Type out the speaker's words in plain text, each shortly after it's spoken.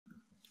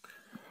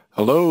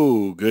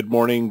Hello, good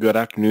morning, good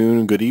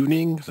afternoon, good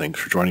evening. Thanks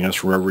for joining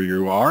us wherever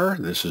you are.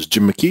 This is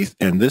Jim McKeith,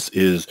 and this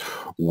is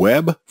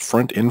Web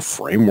Front-End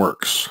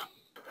Frameworks.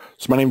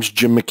 So my name is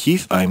Jim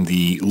McKeith. I'm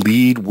the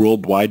lead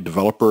worldwide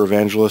developer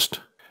evangelist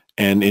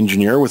and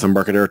engineer with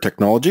Embarcadero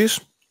Technologies.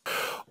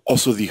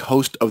 Also the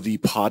host of the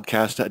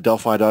podcast at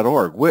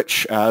Delphi.org,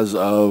 which as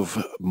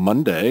of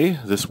Monday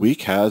this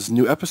week has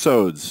new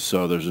episodes.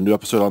 So there's a new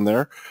episode on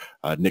there.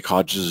 Nick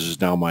Hodges is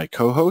now my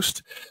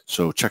co-host,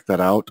 so check that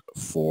out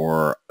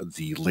for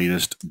the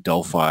latest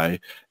Delphi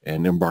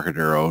and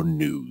Embarcadero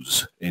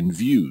news and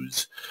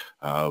views.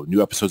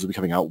 New episodes will be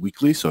coming out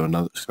weekly, so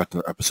expect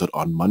another episode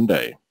on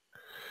Monday.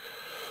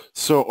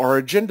 So our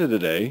agenda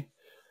today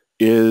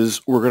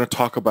is we're going to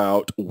talk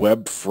about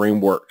web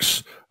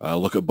frameworks,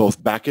 look at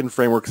both back-end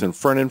frameworks and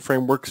front-end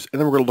frameworks, and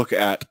then we're going to look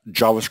at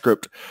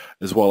JavaScript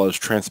as well as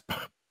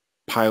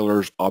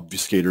transpilers,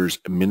 obfuscators,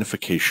 and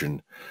minification,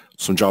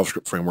 some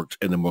JavaScript frameworks,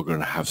 and then we're going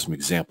to have some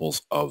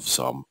examples of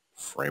some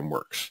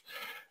frameworks.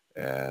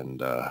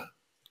 And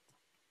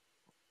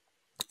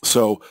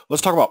so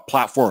let's talk about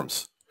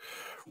platforms.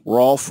 We're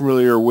all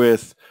familiar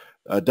with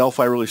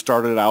Delphi. Really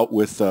started out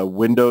with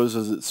Windows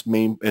as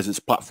its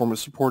platform is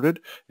supported,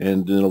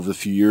 and then over the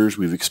few years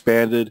we've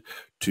expanded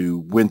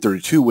to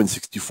Win32,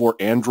 Win64,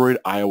 Android,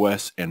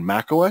 iOS, and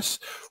macOS,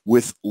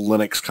 with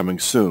Linux coming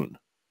soon.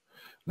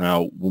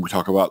 Now, when we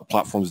talk about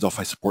platforms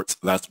Delphi supports,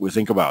 that's what we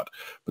think about.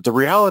 But the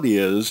reality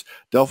is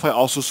Delphi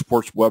also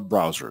supports web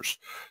browsers.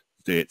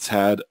 It's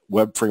had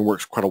web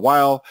frameworks quite a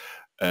while,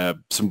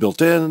 some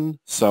built in,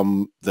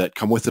 some that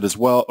come with it as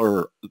well,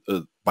 or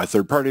by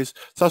third parties.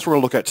 So that's what we're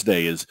going to look at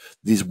today, is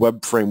these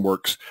web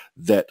frameworks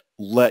that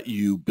let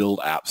you build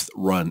apps that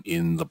run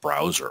in the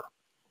browser.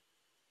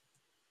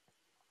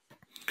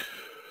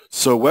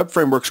 So web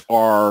frameworks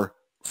are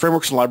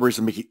frameworks and libraries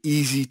that make it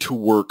easy to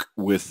work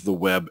with the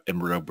web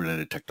and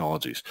web-related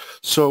technologies.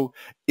 So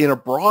in a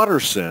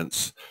broader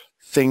sense,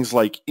 things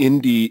like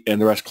Indy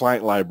and the REST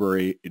client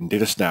library and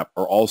DataSnap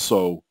are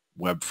also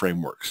web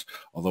frameworks,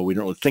 although we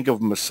don't really think of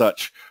them as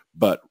such,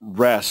 but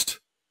REST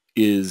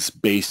is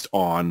based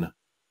on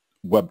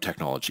web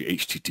technology,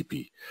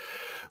 HTTP.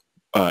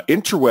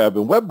 Interweb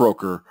and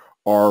WebBroker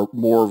are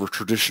more of a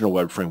traditional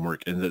web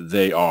framework in that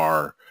they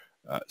are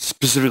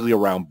specifically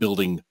around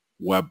building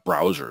web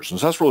browsers. And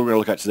so that's what we're going to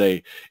look at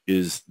today,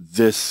 is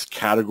this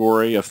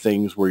category of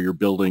things where you're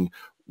building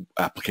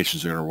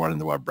applications that are going to run in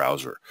the web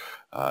browser,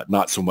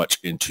 not so much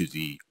into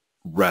the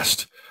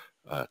REST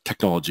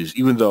technologies,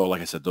 even though, like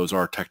I said, those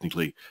are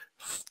technically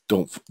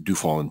do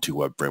fall into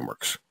web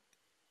frameworks.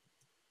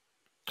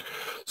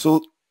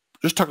 So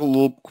just talk a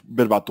little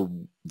bit about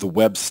the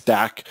web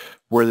stack,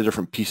 where the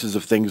different pieces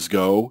of things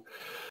go.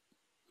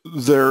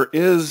 There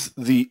is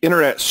the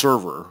internet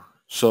server.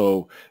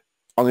 So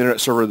on the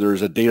internet server,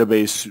 there's a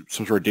database,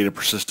 some sort of data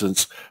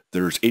persistence.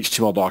 There's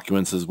HTML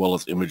documents as well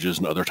as images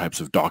and other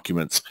types of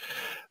documents.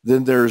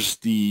 Then there's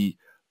the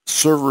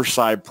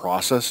server-side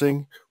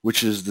processing,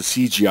 which is the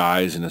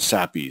CGIs and the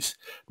SAPIs.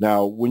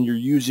 Now, when you're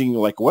using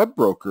like a web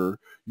broker,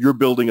 you're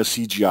building a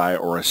CGI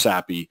or a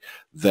SAPI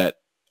that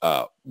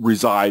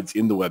resides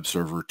in the web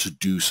server to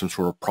do some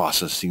sort of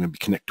processing, maybe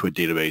connect to a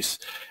database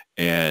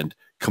and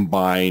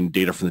combine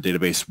data from the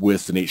database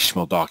with an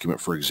HTML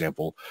document, for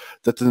example,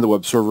 that then the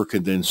web server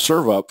can then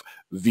serve up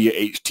via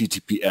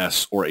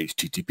HTTPS or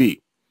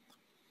HTTP.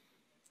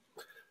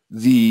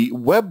 The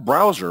web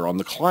browser on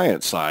the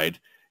client side,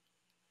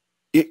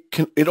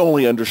 it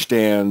only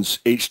understands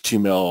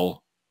HTML,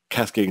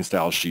 cascading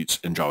style sheets,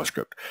 and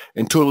JavaScript,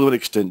 and to a limited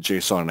extent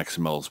JSON and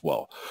XML as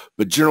well.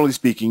 But generally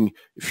speaking,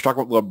 if you're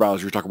talking about web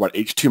browser, you're talking about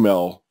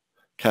HTML,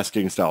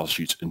 cascading style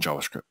sheets, and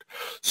JavaScript.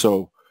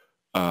 So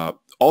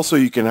also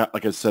you can have,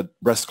 like I said,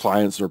 REST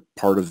clients are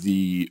part of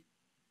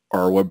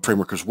our web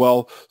framework as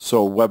well.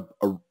 So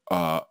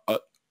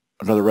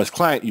another REST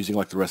client using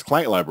like the REST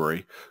client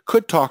library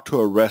could talk to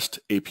a REST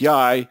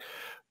API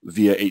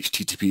via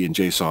HTTP and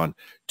JSON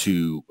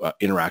to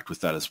interact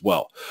with that as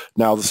well.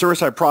 Now, the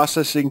server-side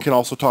processing can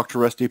also talk to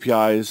REST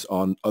APIs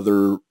on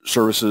other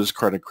services,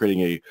 kind of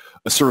creating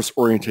a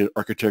service-oriented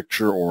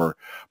architecture or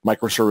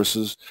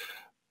microservices.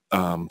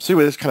 So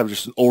anyway, that's kind of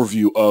just an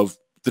overview of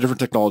the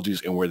different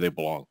technologies and where they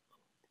belong.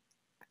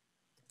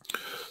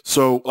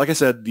 So, like I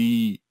said,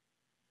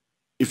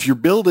 if you're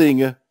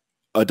building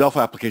a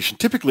Delphi application,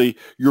 typically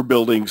you're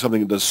building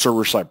something that does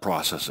server-side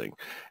processing,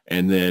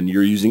 and then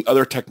you're using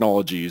other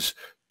technologies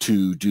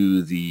to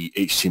do the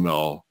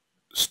HTML,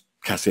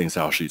 cascading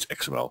style sheets,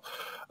 XML,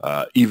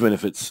 even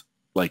if it's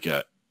like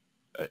a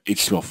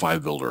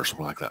HTML5 builder or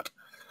something like that.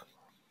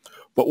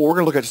 But what we're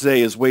going to look at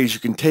today is ways you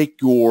can take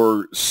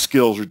your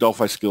skills, your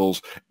Delphi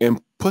skills,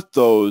 and put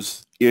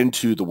those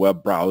into the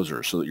web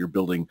browser so that you're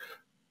building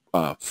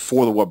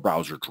for the web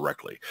browser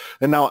directly.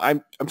 And now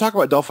I'm talking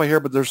about Delphi here,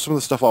 but there's some of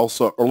the stuff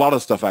also, or a lot of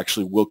the stuff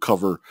actually will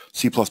cover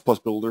C++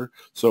 Builder.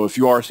 So if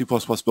you are a C++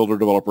 Builder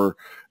developer,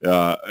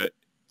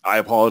 I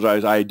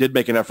apologize. I did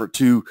make an effort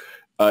to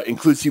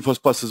include C++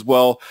 as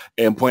well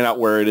and point out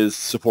where it is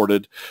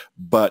supported.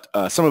 But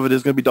some of it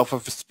is going to be Delphi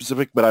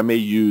specific, but I may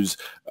use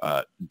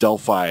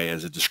Delphi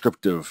as a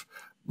descriptive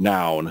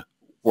noun,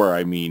 where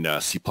I mean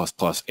C++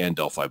 and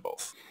Delphi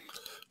both.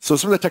 So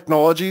some of the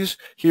technologies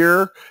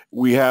here,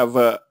 we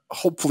have,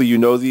 hopefully you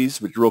know these,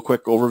 but real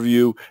quick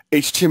overview.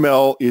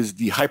 HTML is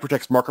the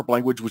hypertext markup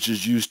language, which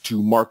is used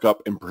to mark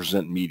up and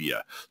present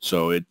media.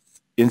 So it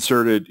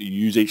inserted, you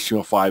use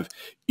HTML5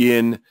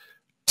 in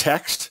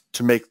text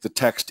to make the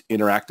text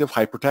interactive,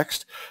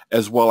 hypertext,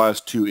 as well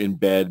as to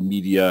embed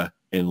media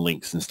and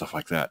links and stuff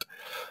like that.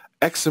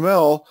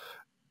 XML,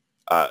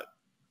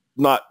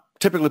 not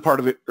typically part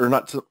of it, or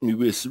not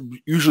we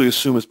usually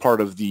assume as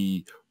part of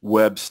the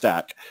web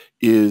stack,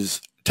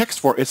 is text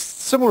form. It's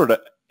similar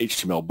to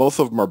HTML. Both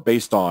of them are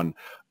based on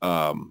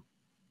SGML,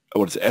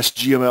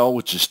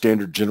 which is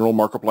standard general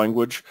markup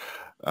language.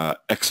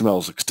 XML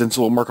is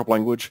extensible markup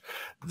language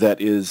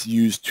that is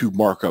used to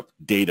mark up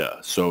data.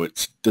 So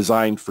it's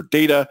designed for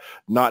data,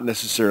 not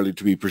necessarily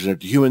to be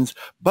presented to humans,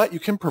 but you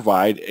can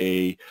provide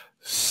a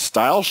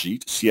style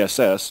sheet,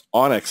 CSS,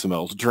 on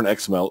XML to turn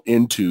XML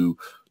into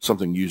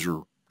something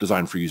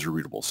designed for user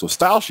readable. So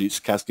style sheets,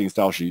 cascading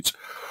style sheets,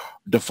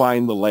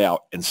 define the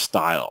layout and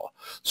style.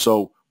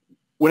 So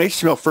when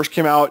HTML first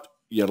came out,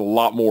 you had a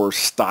lot more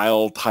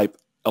style type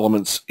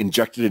elements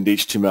injected into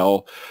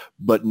HTML,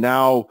 but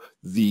now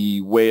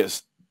the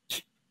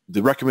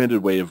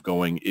recommended way of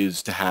going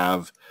is to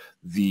have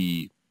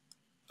the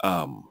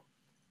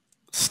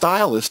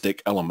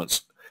stylistic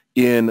elements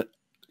in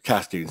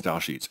cascading style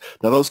sheets.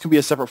 Now those can be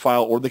a separate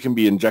file or they can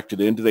be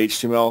injected into the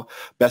HTML.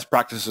 Best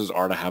practices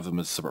are to have them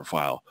as a separate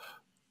file.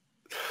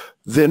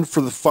 Then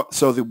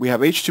we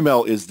have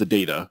HTML is the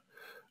data,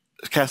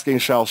 cascading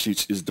style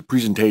sheets is the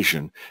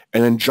presentation,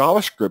 and then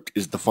JavaScript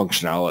is the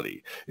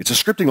functionality. It's a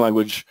scripting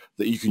language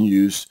that you can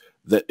use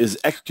that is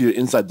executed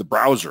inside the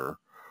browser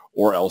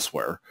or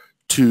elsewhere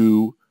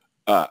to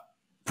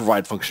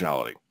provide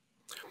functionality.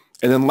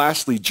 And then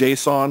lastly,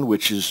 JSON,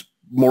 which is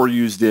more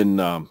used in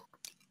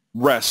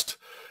REST,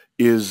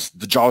 is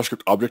the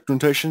JavaScript object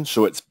notation.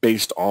 So it's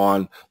based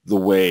on the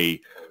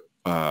way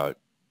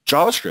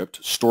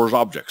JavaScript stores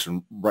objects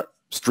and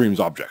streams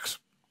objects.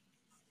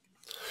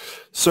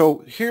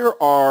 So here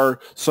are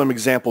some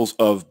examples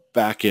of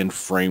backend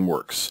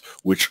frameworks,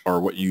 which are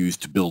what you use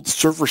to build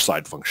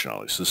server-side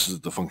functionality. So this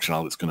is the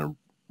functionality that's going to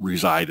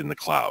reside in the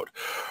cloud.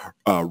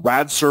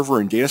 RAD server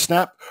and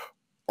DataSnap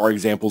are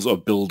examples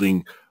of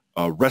building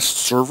REST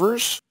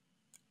servers.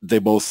 They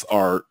both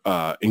are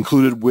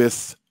included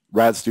with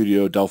RAD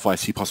Studio, Delphi,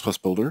 C++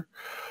 Builder.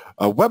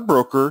 Web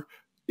Broker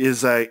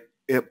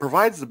it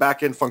provides the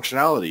backend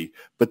functionality,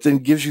 but then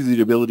gives you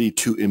the ability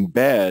to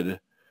embed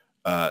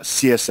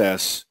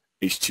CSS,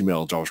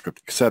 HTML, JavaScript,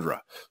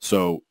 etc.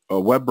 So a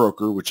web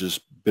broker, which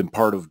has been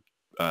part of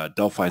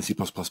Delphi and C++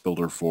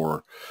 Builder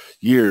for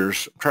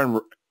years, I'm trying to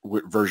remember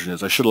what version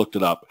is, I should have looked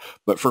it up,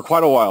 but for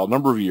quite a while, a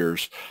number of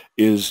years,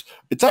 it's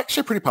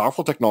actually a pretty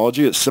powerful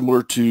technology. It's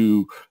similar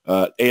to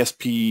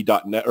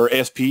ASP.NET or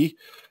ASP,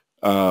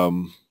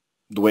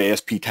 the way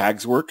ASP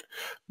tags work,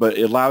 but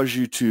it allows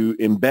you to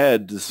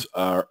embed this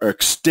or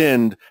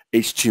extend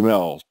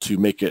HTML to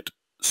make it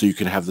so you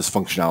can have this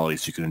functionality,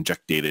 so you can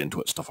inject data into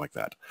it, stuff like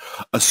that.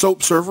 A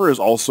SOAP server is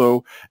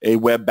also a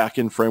web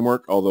backend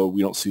framework, although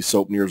we don't see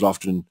SOAP near as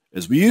often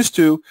as we used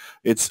to.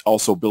 It's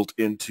also built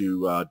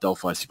into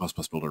Delphi, C++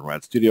 Builder, and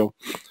RAD Studio.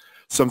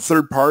 Some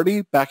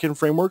third-party backend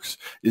frameworks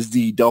is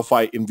the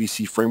Delphi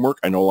MVC framework.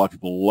 I know a lot of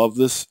people love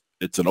this.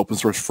 It's an open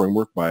source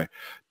framework by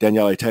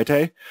Daniele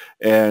Tete,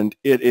 and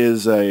it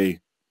is a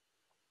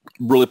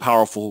really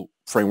powerful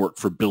framework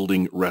for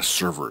building REST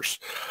servers.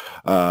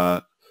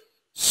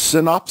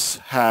 Synops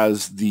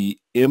has the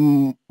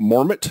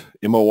MORMOT,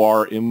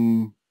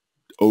 M-O-R-M-O-T,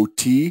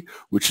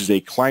 which is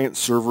a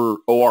client-server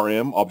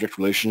ORM, object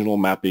relational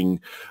mapping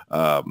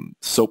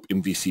SOAP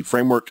MVC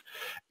framework.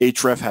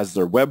 Href has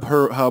their Web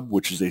Hub,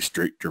 which is a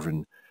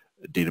state-driven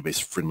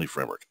database-friendly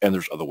framework, and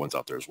there's other ones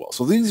out there as well.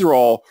 So these are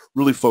all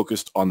really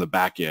focused on the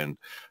back end,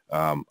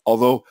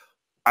 although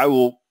I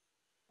will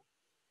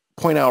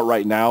point out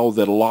right now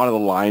that a lot of the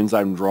lines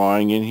I'm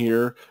drawing in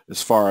here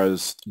as far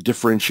as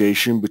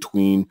differentiation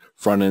between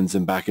front ends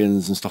and back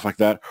ends and stuff like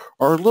that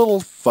are a little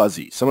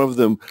fuzzy. Some of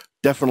them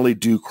definitely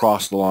do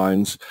cross the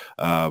lines,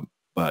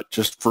 but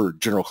just for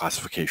general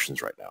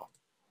classifications right now.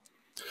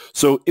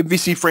 So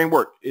MVC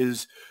framework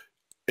is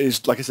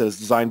like I said, is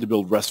designed to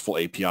build RESTful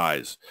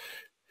APIs.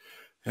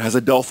 It has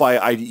a Delphi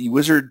IDE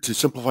wizard to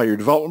simplify your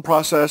development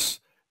process.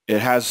 It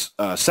has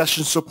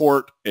session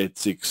support.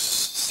 It's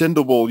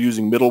extendable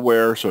using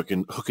middleware, so it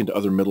can hook into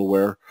other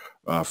middleware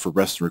for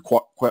REST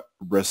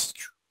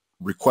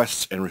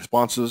requests and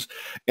responses.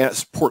 And it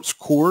supports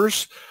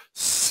CORS,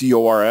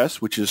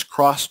 C-O-R-S, which is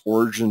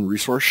cross-origin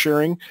resource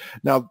sharing.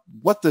 Now,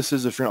 what this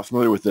is, if you're not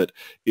familiar with it,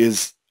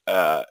 is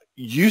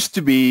used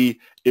to be,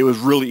 it was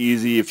really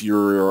easy if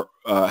you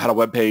had a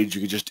web page,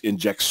 you could just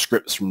inject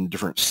scripts from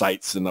different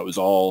sites, and that was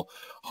all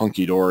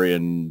hunky-dory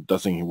and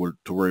nothing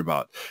to worry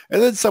about.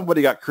 And then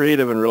somebody got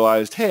creative and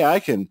realized, hey, I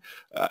can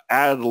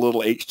add a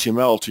little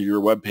HTML to your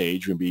web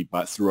page, maybe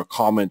through a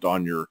comment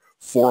on your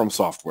forum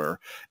software,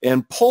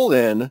 and pull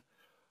in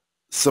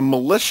some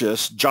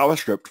malicious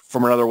JavaScript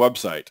from another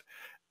website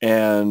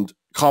and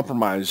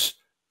compromise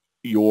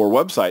your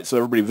website, so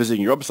everybody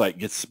visiting your website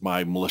gets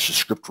my malicious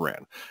script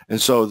ran.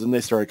 And so then they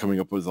started coming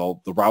up with the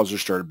browsers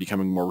started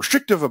becoming more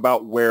restrictive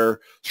about where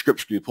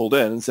scripts could be pulled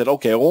in, and said,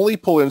 okay, I'll only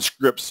pull in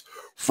scripts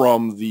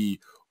from the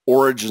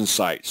origin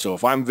site. So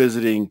if I'm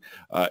visiting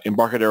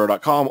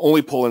Embarcadero.com,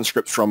 only pull in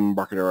scripts from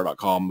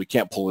Embarcadero.com. We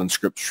can't pull in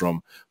scripts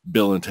from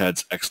Bill and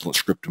Ted's Excellent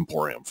Script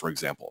Emporium, for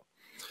example.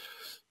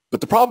 But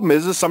the problem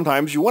is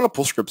sometimes you want to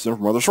pull scripts in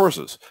from other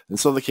sources. And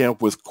so they came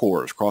up with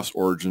CORS,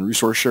 cross-origin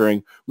resource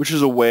sharing, which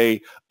is a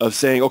way of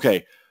saying,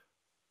 okay,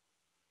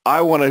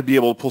 I want to be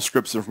able to pull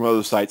scripts in from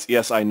other sites.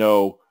 Yes, I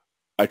know.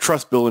 I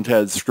trust Bill and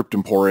Ted's Script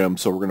Emporium,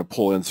 so we're going to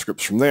pull in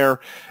scripts from there,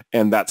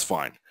 and that's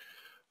fine.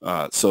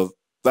 So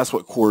that's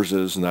what CORS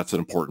is, and that's an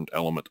important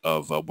element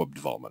of web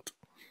development.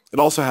 It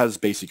also has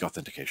basic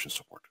authentication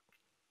support.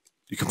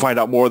 You can find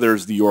out more.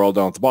 There's the URL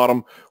down at the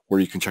bottom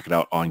where you can check it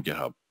out on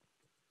GitHub.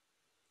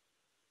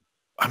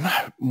 I'm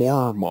not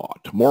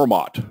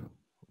Marmot.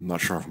 I'm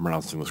not sure if I'm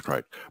pronouncing this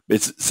correct.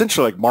 It's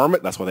essentially like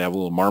Marmot. That's why they have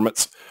little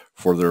marmots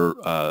for their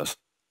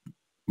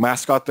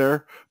mascot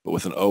there, but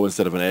with an O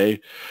instead of an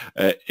A.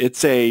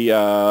 It's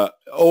a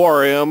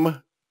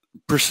ORM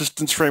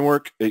persistence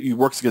framework. It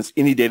works against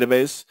any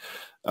database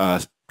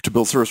to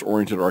build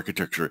service-oriented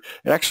architecture.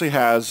 It actually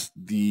has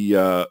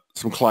the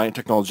some client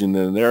technology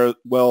in there,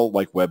 well,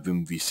 like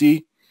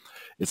WebMVC.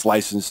 It's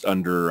licensed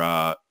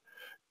under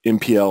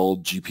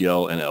MPL,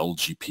 GPL, and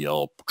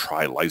LGPL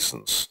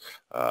tri-license.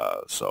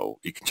 So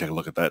you can take a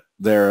look at that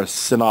there,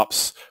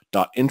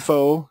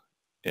 synops.info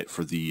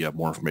for the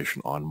more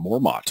information on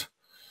Marmot.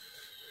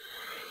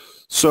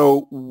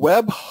 So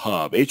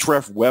WebHub,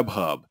 href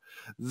WebHub,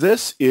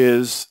 this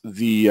is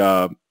the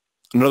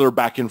another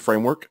backend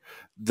framework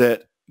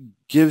that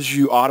gives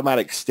you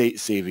automatic state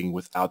saving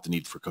without the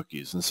need for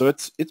cookies. And so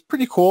it's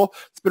pretty cool.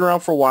 It's been around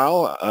for a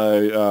while.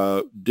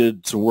 I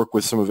did some work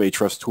with some of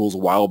href's tools a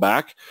while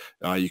back.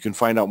 You can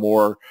find out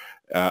more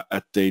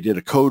they did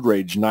a Code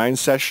Rage 9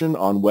 session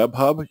on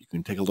WebHub. You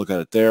can take a look at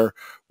it there,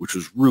 which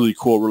was really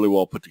cool, really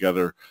well put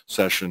together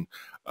session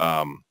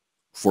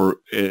for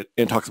it,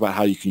 and talks about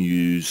how you can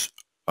use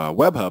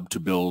WebHub to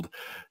build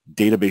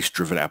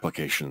database-driven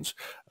applications.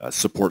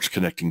 Supports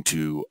connecting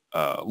to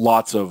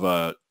lots of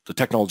the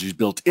technologies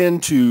built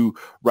into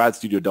RAD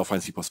Studio, Delphi,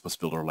 and C++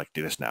 Builder like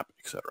DataSnap,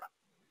 etc.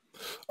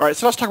 All right,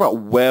 so let's talk about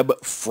web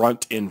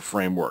front-end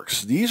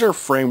frameworks. These are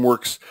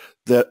frameworks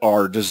that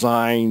are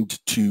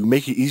designed to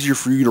make it easier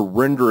for you to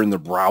render in the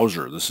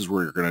browser. This is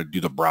where you're going to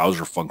do the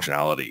browser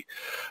functionality.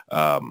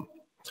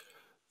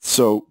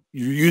 So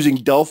you're using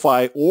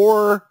Delphi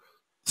or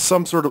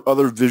some sort of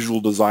other visual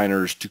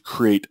designers to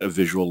create a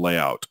visual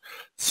layout.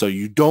 So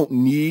you don't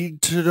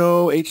need to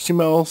know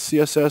HTML,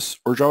 CSS,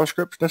 or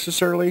JavaScript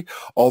necessarily,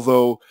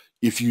 although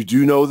if you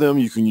do know them,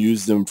 you can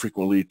use them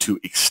frequently to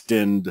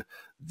extend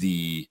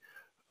the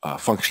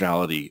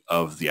functionality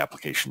of the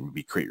application,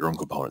 maybe create your own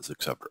components,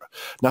 etc.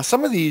 Now,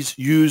 some of these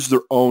use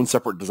their own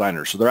separate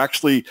designers, so they're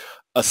actually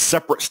a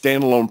separate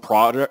standalone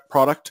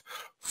product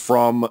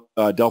from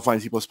Delphi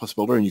and C++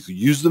 Builder, and you could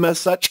use them as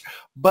such,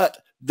 but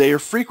they are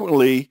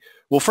frequently,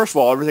 well, first of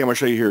all, everything I'm going to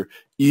show you here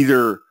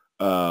either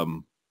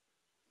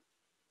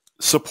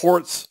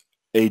supports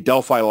a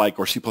Delphi-like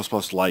or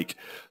C++-like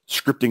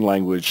scripting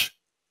language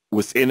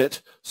within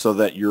it so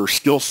that your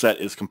skill set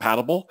is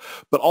compatible,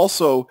 but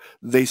also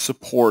they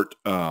support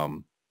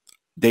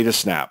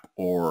DataSnap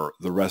or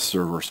the REST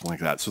server or something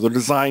like that. So they're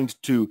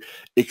designed to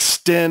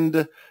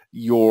extend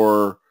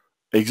your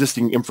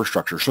existing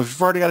infrastructure. So if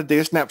you've already got a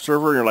DataSnap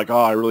server and you're like, oh,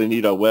 I really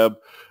need a web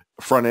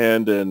front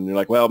end, and you're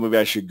like, well, maybe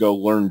I should go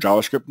learn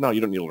JavaScript. No, you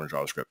don't need to learn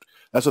JavaScript.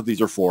 That's what these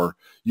are for.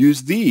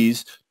 Use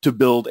these to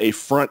build a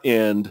front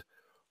end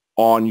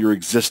on your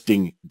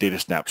existing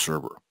DataSnap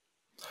server.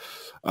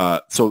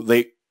 So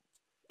they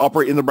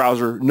operate in the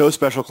browser. No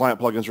special client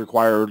plugins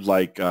required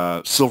like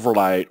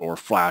Silverlight or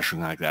Flash or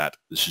anything like that.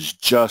 This is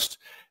just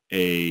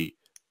a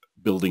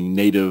building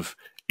native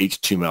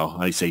HTML.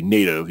 I say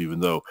native, even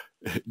though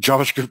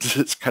JavaScript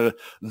is kind of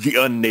the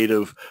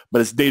unnative,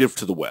 but it's native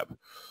to the web.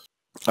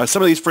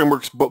 Some of these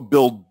frameworks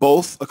build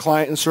both a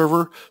client and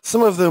server.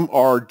 Some of them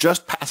are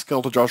just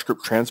Pascal to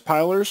JavaScript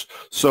transpilers.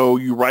 So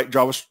you write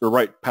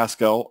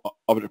Pascal,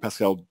 Object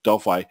Pascal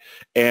Delphi,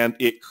 and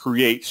it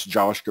creates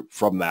JavaScript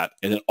from that,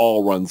 and it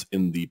all runs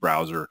in the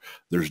browser.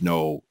 There's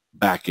no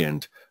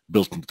backend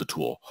built into the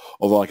tool.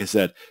 Although, like I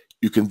said,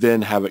 you can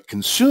then have it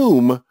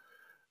consume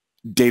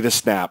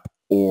DataSnap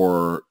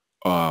or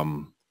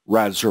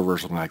RAD server or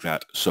something like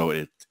that. So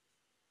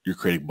you're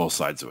creating both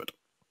sides of it.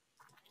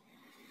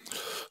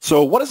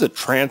 So what is a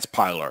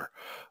transpiler?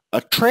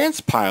 A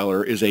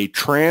transpiler is a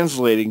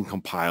translating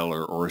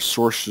compiler or a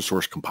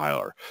source-to-source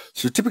compiler.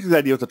 So typically the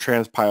idea with a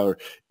transpiler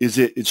is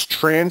it's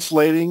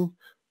translating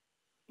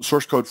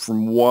source code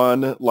from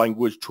one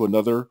language to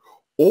another,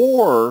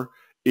 or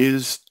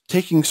is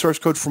taking source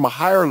code from a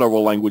higher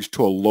level language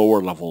to a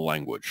lower level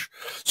language.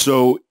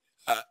 So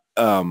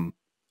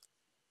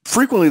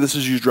frequently this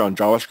is used around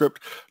JavaScript.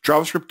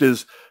 JavaScript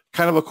is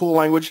kind of a cool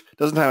language.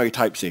 Doesn't have any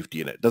type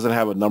safety in it. Doesn't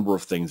have a number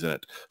of things in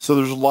it. So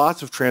there's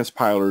lots of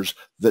transpilers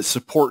that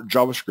support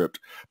JavaScript,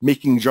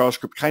 making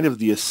JavaScript kind of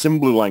the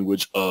assembly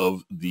language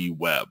of the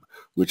web,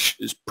 which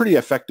is pretty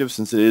effective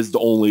since it is the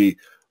only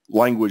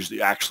language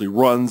that actually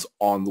runs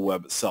on the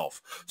web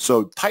itself.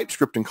 So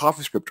TypeScript and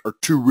CoffeeScript are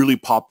two really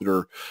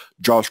popular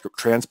JavaScript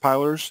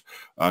transpilers.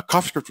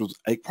 CoffeeScript was,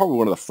 I think, probably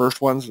one of the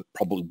first ones.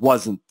 Probably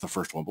wasn't the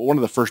first one, but one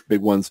of the first big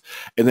ones.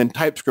 And then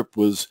TypeScript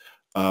was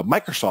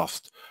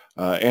Microsoft's.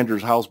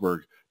 Anders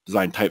Hallsberg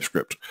designed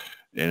TypeScript.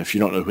 And if you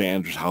don't know who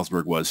Anders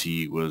Hallsberg was,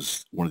 he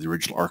was one of the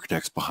original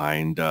architects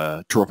behind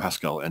Turbo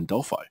Pascal and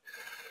Delphi.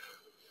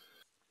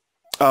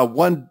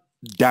 Some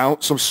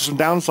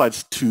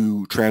downsides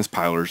to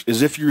transpilers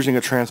is if you're using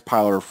a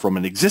transpiler from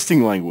an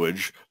existing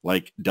language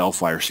like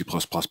Delphi or C++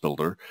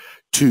 Builder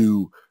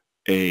to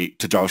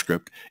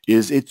JavaScript,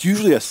 is it's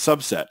usually a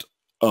subset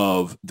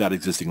of that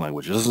existing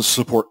language. It doesn't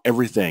support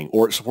everything,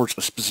 or it supports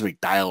a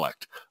specific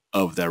dialect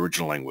of the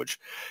original language.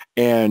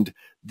 And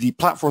the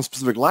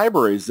platform-specific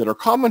libraries that are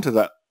common to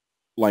that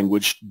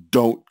language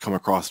don't come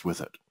across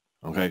with it.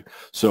 Okay,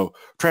 so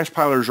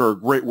transpilers are a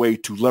great way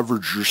to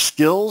leverage your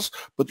skills,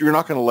 but you're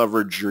not going to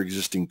leverage your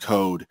existing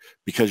code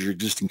because your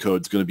existing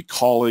code is going to be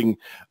calling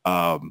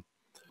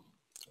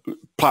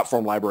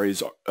platform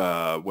libraries,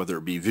 whether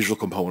it be visual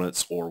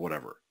components or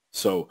whatever.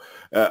 So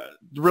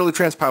really,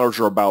 transpilers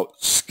are about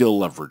skill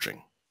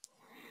leveraging.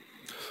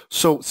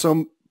 So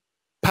some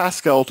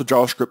Pascal to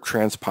JavaScript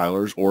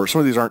transpilers, or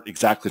some of these aren't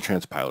exactly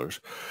transpilers.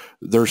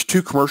 There's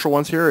two commercial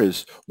ones here.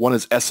 One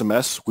is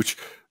SMS, which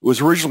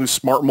was originally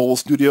Smart Mobile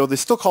Studio. They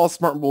still call it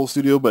Smart Mobile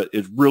Studio, but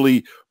it's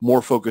really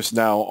more focused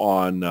now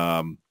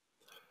on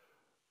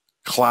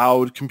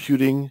cloud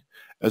computing,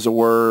 as it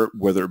were,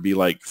 whether it be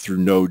like through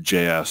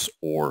Node.js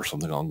or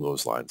something along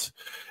those lines.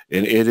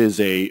 And it is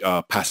a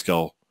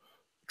Pascal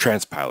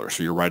transpiler.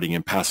 So you're writing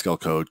in Pascal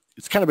code.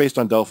 It's kind of based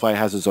on Delphi,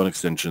 has its own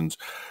extensions,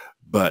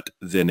 but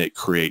then it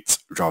creates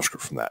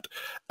JavaScript from that.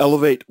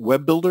 Elevate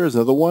Web Builder is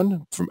another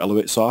one from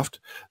Elevate Soft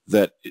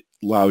that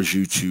allows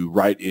you to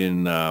write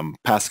in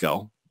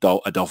Pascal,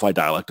 a Delphi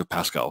dialect of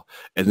Pascal,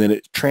 and then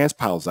it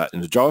transpiles that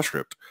into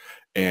JavaScript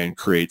and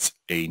creates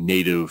a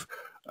native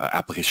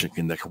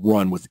application that can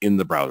run within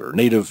the browser,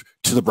 native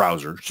to the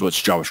browser, so it's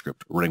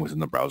JavaScript running within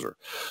the browser.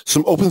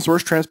 Some open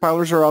source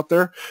transpilers are out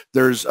there.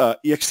 There's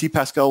ext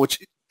Pascal, which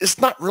is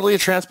not really a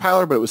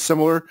transpiler, but it was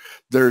similar.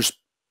 There's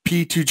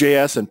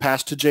P2JS and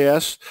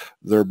Pass2JS.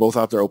 They're both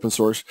out there open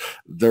source.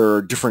 There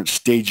are different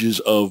stages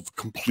of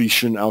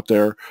completion out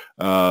there,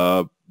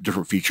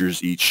 different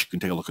features each. You can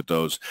take a look at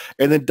those.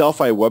 And then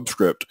Delphi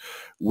WebScript,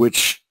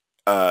 which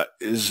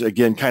is,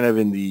 again, kind of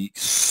in the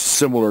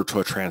similar to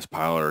a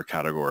transpiler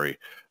category.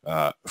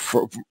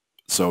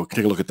 So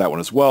take a look at that one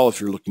as well if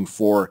you're looking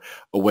for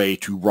a way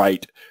to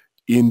write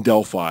in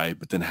Delphi,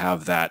 but then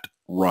have that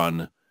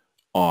run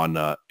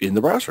on in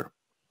the browser.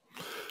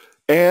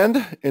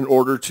 And in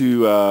order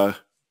to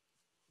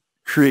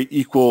create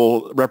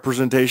equal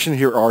representation,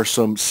 here are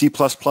some C++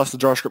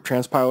 JavaScript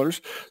transpilers.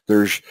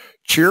 There's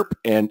Chirp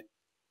and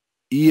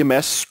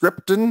EMS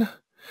Scriptin.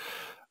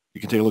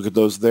 You can take a look at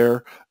those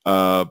there.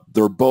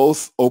 They're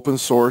both open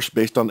source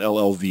based on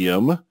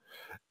LLVM,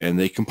 and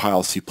they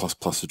compile C++ to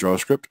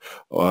JavaScript.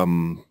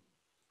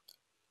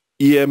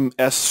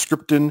 EMS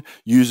Scriptin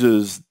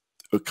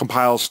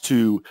compiles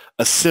to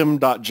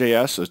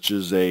asim.js, which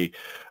is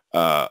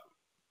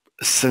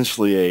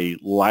essentially a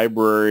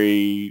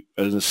library,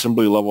 an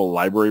assembly level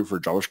library for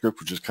JavaScript,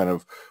 which is kind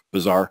of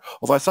bizarre.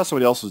 Although I saw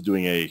somebody else was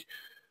doing never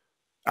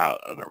mind,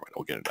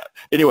 we'll get into that.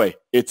 Anyway,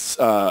 it's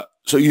so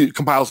it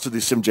compiles to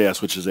the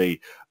sim.js, which is a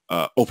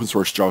open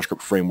source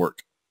JavaScript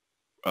framework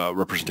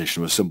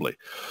representation of assembly.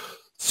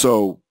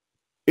 So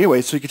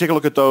anyway, so you can take a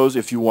look at those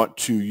if you want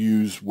to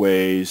use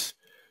ways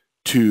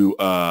to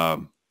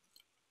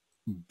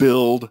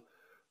build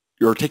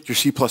or take your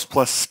C++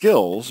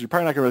 skills. You're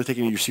probably not going to really take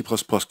any of your C++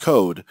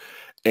 code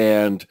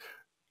and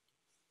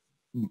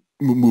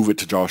move it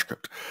to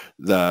JavaScript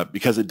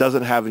because it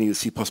doesn't have any of the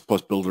C++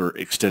 builder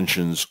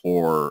extensions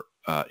or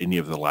any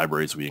of the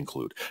libraries we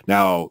include.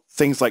 Now,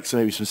 things like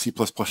maybe some C++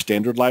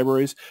 standard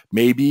libraries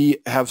maybe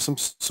have some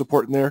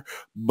support in there,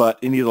 but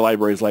any of the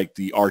libraries like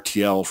the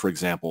RTL, for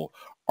example,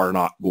 are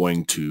not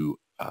going to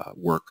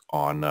work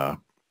on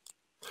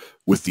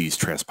with these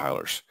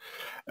transpilers.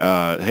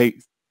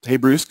 Hey,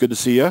 Bruce, good to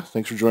see you.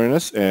 Thanks for joining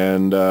us.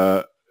 And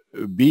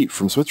Beat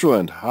from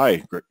Switzerland.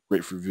 Hi,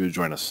 great for you to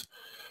join us.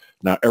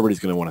 Now, everybody's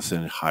going to want to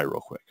send hi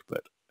real quick,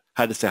 but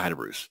I had to say hi to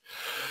Bruce.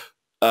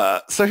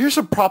 So here's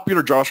some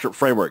popular JavaScript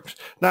frameworks.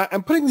 Now,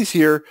 I'm putting these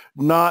here,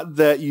 not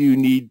that you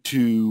need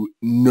to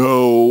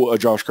know a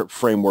JavaScript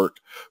framework,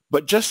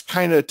 but just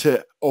kind of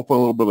to open a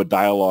little bit of a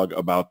dialogue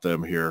about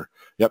them here.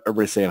 Yep,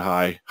 everybody's saying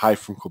hi. Hi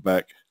from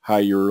Quebec. Hi,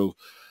 Ural.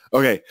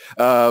 Okay.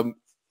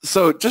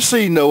 So just so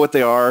you know what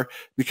they are,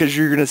 because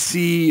you're going to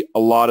see a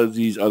lot of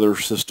these other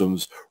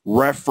systems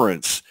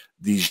reference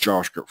these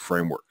JavaScript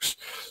frameworks.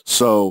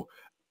 So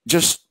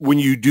just when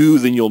you do,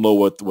 then you'll know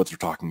what they're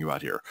talking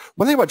about here.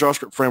 One thing about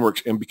JavaScript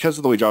frameworks, and because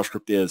of the way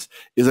JavaScript is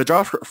a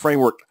JavaScript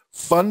framework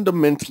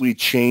fundamentally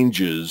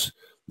changes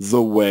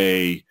the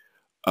way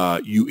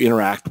you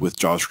interact with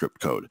JavaScript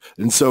code.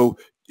 And so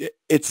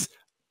it's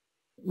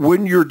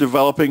when you're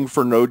developing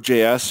for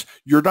Node.js,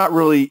 you're not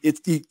really,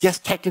 yes,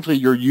 technically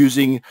you're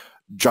using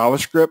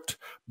JavaScript,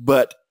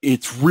 but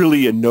it's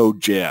really a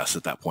Node.js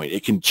at that point.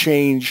 It can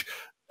change,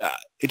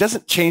 it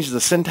doesn't change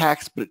the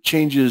syntax, but it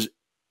changes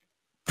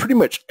pretty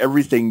much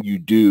everything you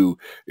do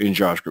in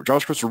JavaScript.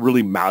 JavaScript's a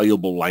really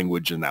malleable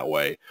language in that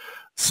way.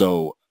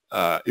 So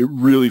it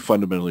really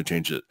fundamentally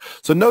changes it.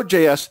 So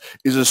Node.js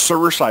is a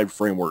server-side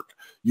framework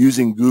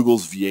using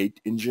Google's V8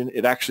 engine.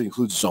 It actually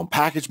includes its own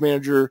package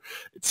manager.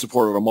 It's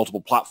supported on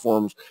multiple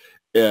platforms.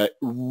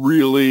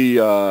 Really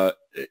a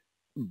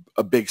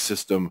big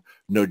system,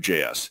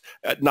 Node.js.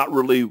 Not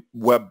really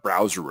web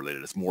browser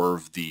related. It's more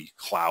of the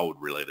cloud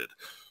related.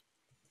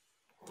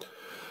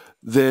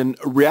 Then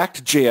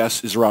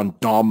React.js is around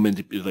DOM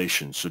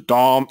manipulation. So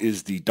DOM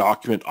is the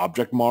document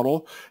object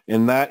model,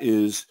 and that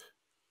is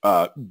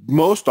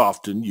most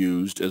often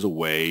used as a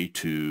way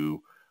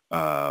to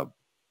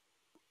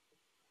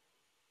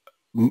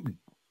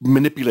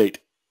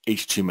manipulate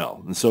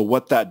HTML. And so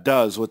what that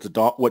does,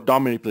 what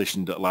DOM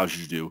manipulation allows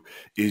you to do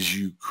is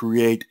you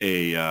create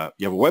you have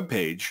a web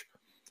page,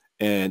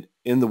 and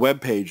in the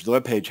web page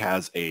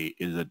is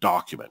a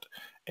document,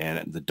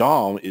 and the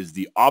DOM is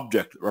the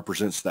object that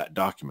represents that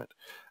document.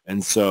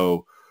 And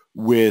so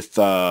with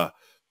DOM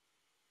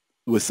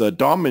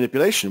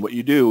manipulation, what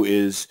you do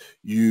is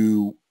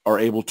you are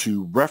able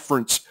to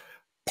reference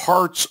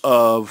parts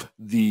of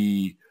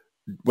the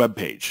web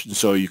page.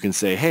 So you can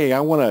say, hey,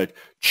 I want to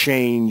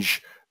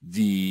change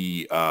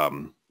the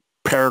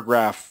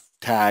paragraph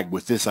tag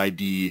with this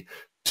ID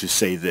to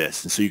say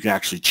this. And so you can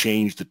actually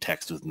change the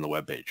text within the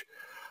web page.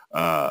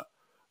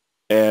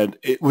 And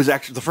it was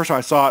actually, the first time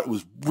I saw it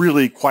was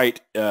really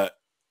quite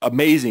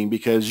amazing,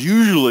 because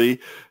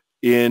usually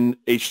in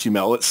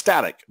HTML it's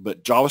static,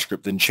 but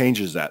JavaScript then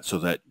changes that so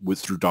that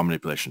through DOM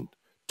manipulation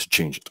to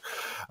change it.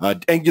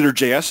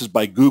 AngularJS is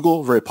by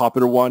Google, very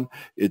popular one.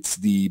 It's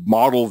the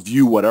model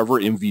view whatever,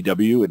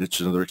 MVW, and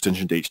it's another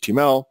extension to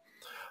HTML.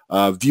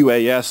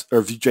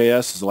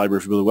 Vue.js is a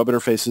library for building web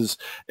interfaces,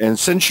 and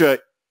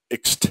Sencha.js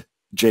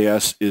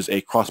is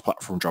a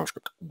cross-platform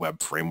JavaScript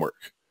web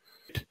framework.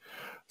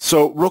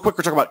 So real quick,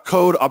 we're talking about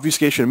code,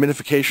 obfuscation, and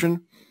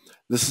minification.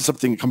 This is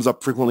something that comes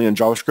up frequently in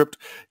JavaScript.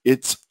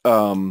 It's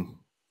can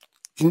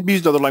be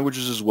used in other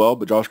languages as well,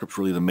 but JavaScript's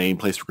really the main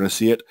place we're going to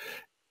see it,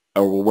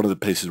 or one of the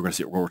places we're going to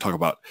see it when we're talking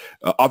about.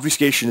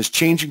 Obfuscation is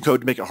changing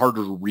code to make it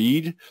harder to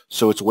read,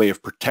 so it's a way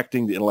of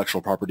protecting the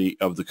intellectual property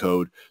of the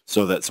code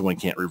so that someone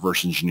can't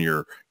reverse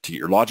engineer to get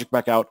your logic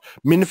back out.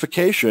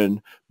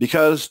 Minification,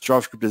 because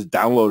JavaScript is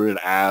downloaded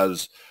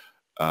as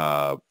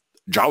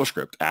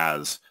JavaScript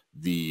as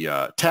the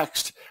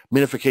text,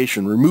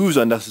 minification removes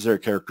unnecessary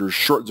characters,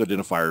 shortens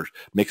identifiers,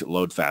 makes it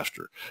load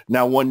faster.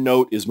 Now, one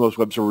note is most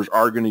web servers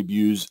are going to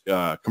use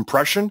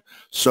compression,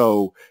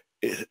 so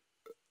it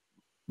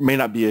may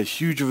not be a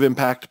huge of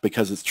impact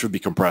because it should be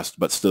compressed,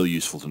 but still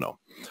useful to know.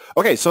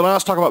 Okay, so now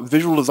let's talk about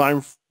visual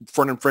design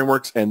front-end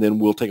frameworks, and then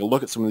we'll take a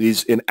look at some of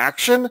these in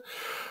action.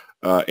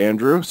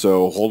 Andrew,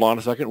 so hold on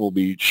a second. We'll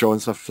be showing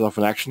stuff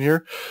in action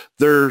here.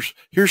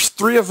 Here's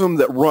three of them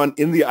that run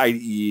in the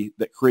IDE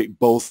that create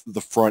both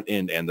the front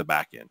end and the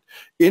back end.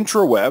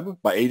 IntraWeb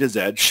by A to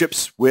Z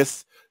ships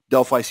with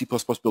Delphi, C++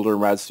 Builder,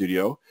 and Rad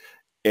Studio,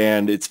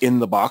 and it's in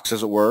the box,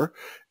 as it were,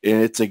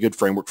 and it's a good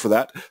framework for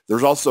that.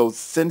 There's also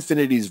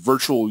Thinfinity's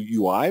Virtual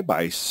UI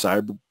by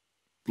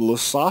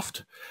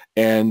Cybersoft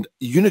and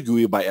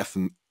Unigui by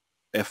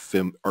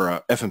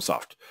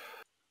FMsoft.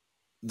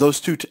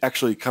 Those two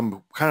actually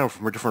come kind of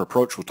from a different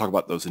approach. We'll talk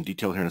about those in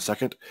detail here in a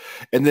second.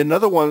 And then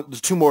another one, there's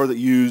two more that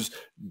use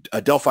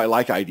a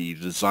Delphi-like IDE to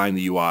design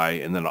the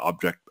UI, and then a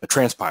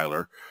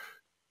transpiler,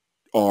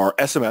 are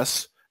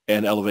SMS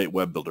and Elevate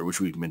Web Builder, which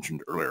we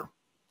mentioned earlier.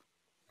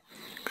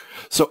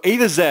 So A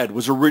to Z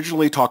was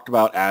originally talked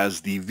about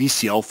as the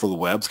VCL for the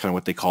web. It's kind of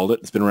what they called it.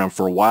 It's been around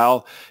for a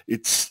while.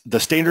 It's the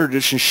standard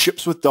edition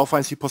ships with Delphi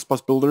and C++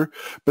 Builder,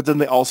 but then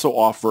they also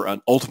offer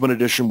an Ultimate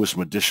Edition with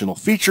some additional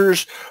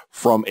features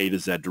from A to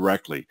Z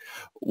directly.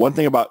 One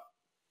thing about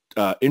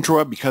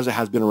IntraWeb, because it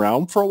has been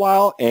around for a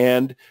while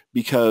and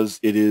because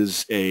it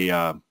is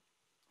a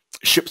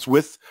ships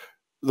with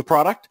the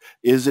product,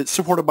 is it's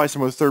supported by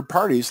some of the third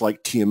parties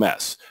like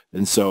TMS.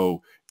 And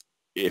so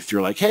if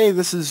you're like, hey,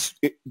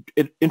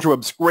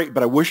 IntraWeb's great,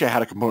 but I wish I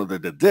had a component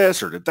that did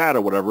this or did that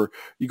or whatever,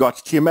 you got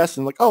to TMS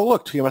and like, oh,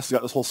 look, TMS has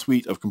got this whole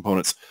suite of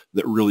components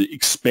that really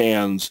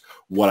expands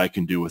what I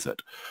can do with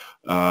it.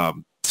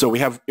 So we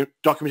have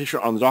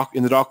documentation on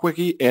in the doc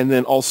wiki, and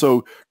then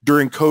also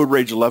during Code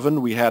Rage 11,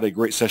 we had a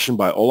great session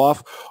by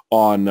Olaf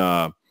on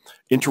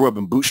IntraWeb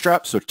and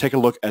Bootstrap. So take a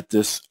look at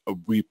this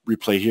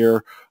replay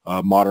here,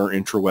 modern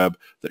IntraWeb,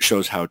 that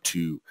shows how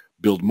to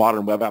build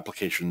modern web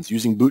applications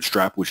using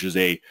Bootstrap, which is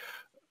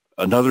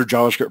another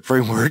JavaScript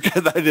framework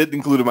that I didn't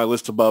include in my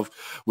list above,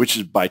 which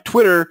is by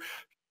Twitter.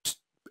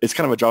 It's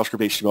kind of a JavaScript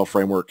HTML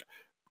framework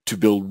to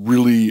build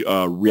really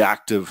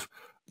reactive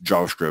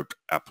JavaScript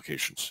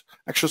applications.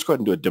 Actually, let's go ahead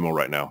and do a demo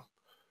right now.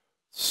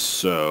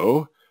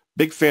 So,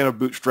 big fan of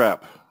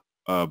Bootstrap.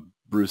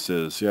 Bruce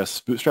is.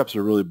 Yes, Bootstrap's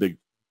a really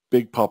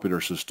big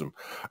popular system.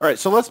 All right,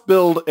 so let's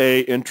build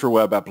a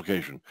intraweb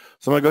application.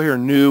 So I'm going to go here,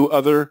 New,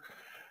 Other,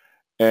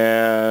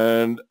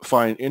 and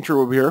find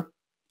intraweb here.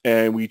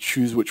 And we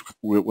choose which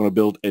we want to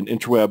build an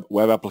intraweb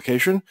web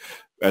application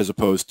as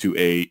opposed to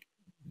a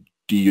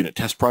unit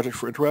test project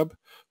for intraweb,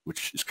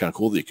 which is kind of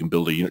cool that you can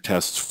build a unit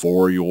test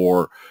for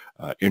your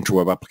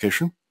intraweb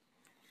application.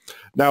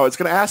 Now it's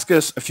going to ask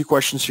us a few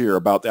questions here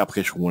about the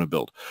application we want to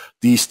build.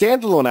 The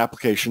standalone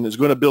application is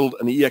going to build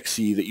an exe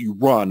that you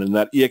run, and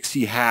that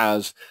exe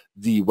has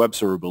the web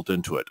server built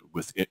into it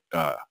with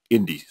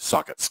Indy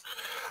sockets.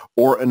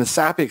 Or an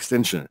ASAPI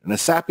extension. An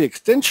ASAPI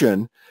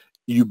extension,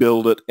 you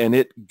build it and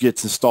it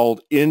gets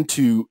installed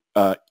into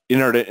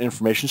Internet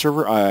Information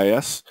Server,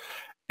 IIS,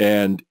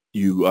 and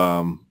you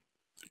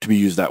to be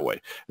used that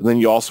way. And then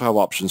you also have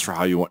options for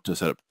how you want to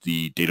set up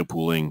the data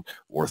pooling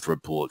or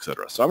thread pool,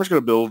 etc. So I'm just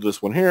going to build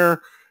this one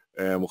here,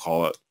 and we'll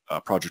call it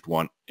Project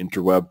 1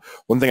 Interweb.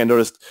 One thing I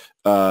noticed,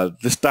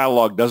 this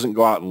dialog doesn't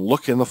go out and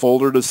look in the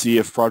folder to see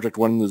if Project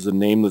 1 is a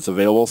name that's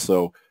available,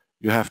 so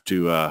you have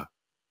to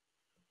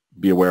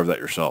be aware of that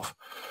yourself.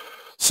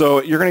 So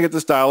you're going to get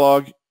this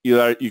dialog,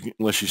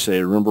 unless you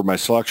say, remember my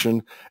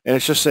selection, and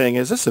it's just saying,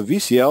 is this a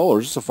VCL or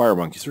is this a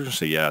FireMonkey? So we're going to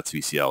say, yeah, it's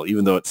VCL,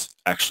 even though it's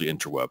actually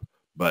Interweb,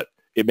 but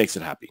it makes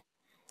it happy.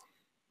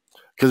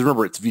 Because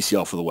remember, it's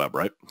VCL for the web,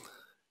 right?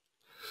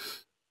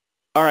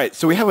 All right,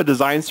 so we have a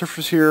design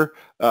surface here.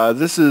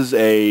 This is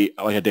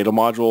like a data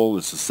module.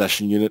 This is a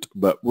session unit,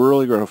 but we're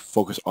really going to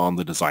focus on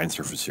the design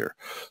surface here.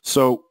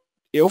 So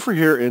over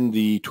here in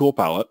the tool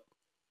palette,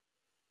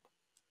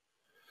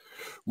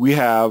 we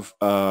have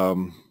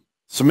some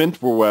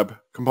intraweb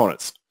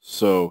components.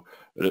 So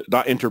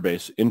not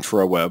interbase,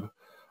 intraweb.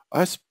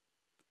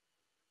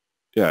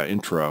 Yeah,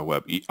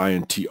 intraweb,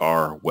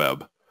 I-N-T-R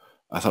web.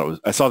 I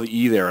saw the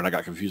E there and I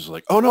got confused.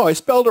 Like, oh no, I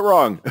spelled it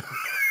wrong.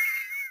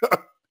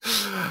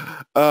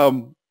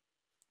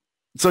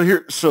 So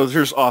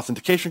here's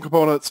authentication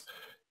components,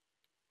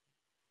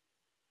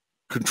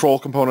 control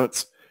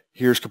components.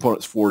 Here's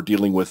components for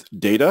dealing with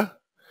data.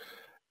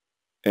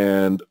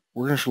 And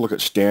we're going to look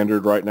at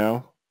standard right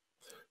now.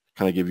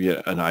 Kind of give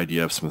you an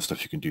idea of some of the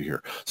stuff you can do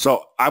here.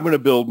 So I'm going to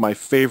build my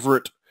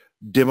favorite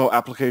demo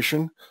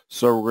application.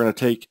 So we're going to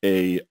take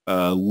a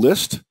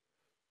list.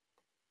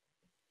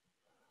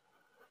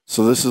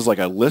 So this is like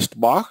a list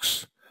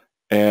box.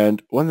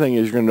 And one thing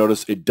is you're going to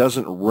notice it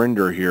doesn't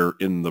render here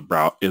in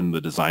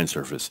the design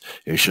surface.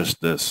 It's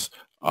just this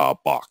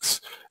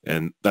box.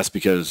 And that's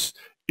because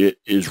it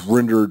is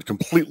rendered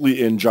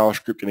completely in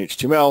JavaScript and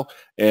HTML,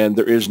 and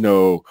there is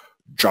no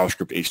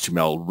JavaScript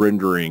HTML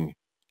rendering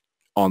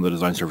on the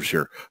design surface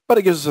here. But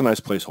it gives us a nice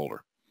placeholder.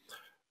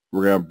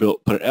 We're going to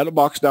put an edit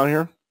box down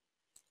here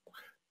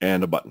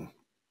and a button.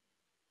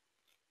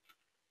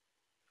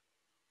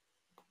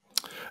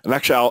 And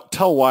actually, I'll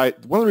tell why.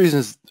 One of the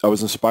reasons I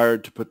was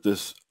inspired to put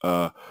this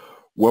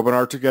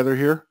webinar together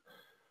here.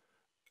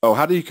 Oh,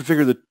 how do you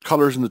configure the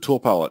colors in the tool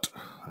palette?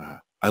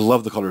 I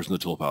love the colors in the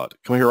tool palette.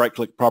 Come here,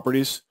 right-click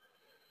Properties,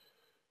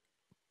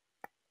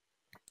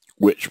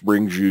 which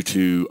brings you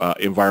to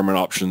Environment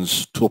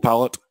Options tool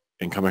palette,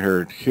 and come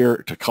here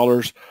to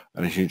Colors,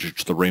 and I change it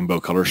to the rainbow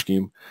color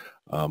scheme.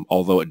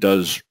 Although it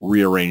does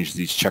rearrange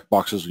these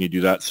checkboxes when you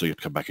do that, so you have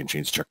to come back and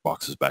change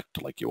checkboxes back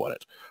to like you want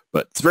it.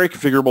 But it's very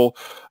configurable.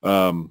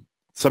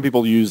 Some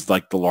people use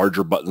like the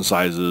larger button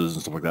sizes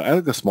and stuff like that. I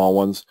like the small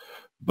ones,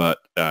 but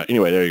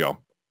anyway, there you go.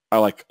 I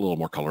like a little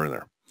more color in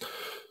there.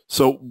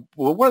 So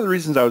one of the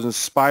reasons I was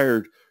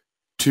inspired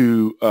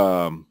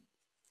to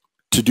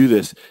do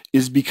this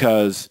is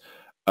because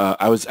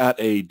I was at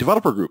a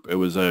developer group. It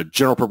was a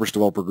general purpose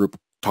developer group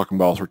talking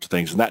about all sorts of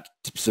things. And that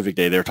specific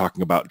day, they were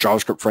talking about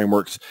JavaScript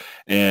frameworks.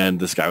 And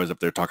this guy was up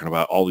there talking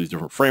about all these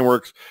different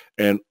frameworks.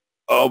 And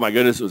oh my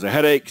goodness, it was a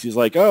headache. He's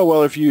like, oh,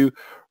 well, if you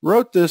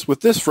wrote this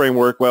with this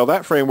framework, well,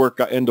 that framework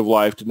got end of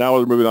life. Now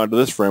we're moving on to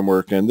this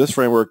framework. And this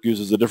framework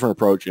uses a different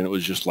approach. And it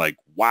was just like,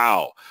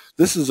 wow,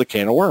 this is a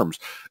can of worms.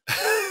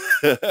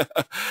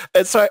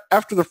 And so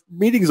after the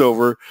meeting's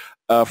over,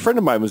 a friend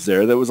of mine was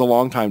there that was a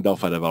longtime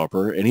Delphi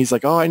developer, and he's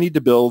like, oh, I need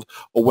to build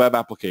a web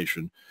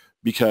application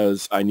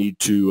because I need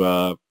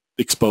to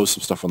expose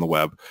some stuff on the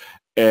web.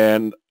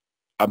 And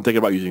I'm thinking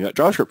about using that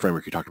JavaScript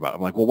framework you talked about.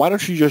 I'm like, well, why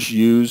don't you just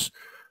use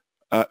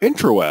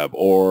Intraweb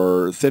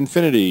or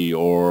Thinfinity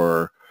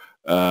or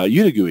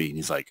Unigui? And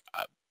he's like,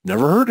 I've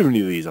never heard of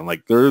any of these. I'm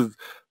like, they're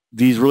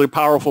these really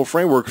powerful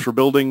frameworks for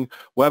building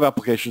web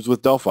applications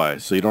with Delphi,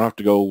 so you don't have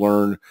to go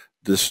learn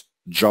this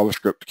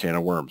JavaScript can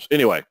of worms.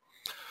 Anyway,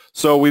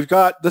 so we've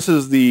got, this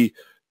is the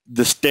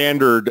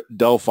standard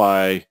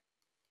Delphi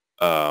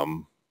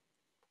demo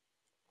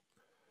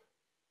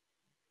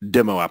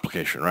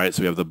application, right?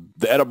 So we have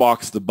the edit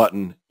box, the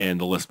button,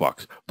 and the list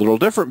box. A little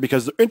different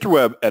because they're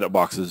interweb edit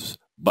boxes,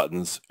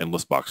 buttons, and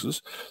list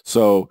boxes.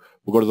 So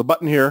we'll go to the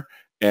button here,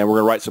 and we're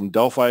going to write some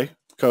Delphi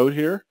code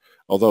here,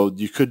 although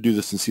you could do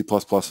this in C++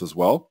 as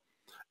well.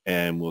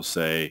 And we'll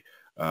say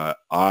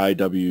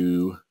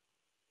iw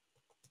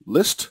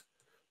list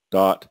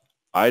dot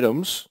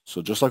items.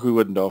 So just like we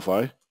would in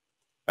Delphi,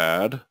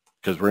 add,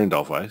 because we're in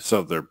Delphi.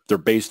 So they're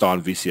based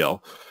on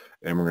VCL.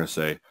 And we're going to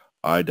say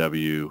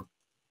IW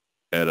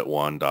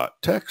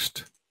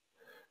edit1.text.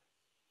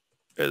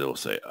 And it'll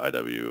say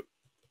IW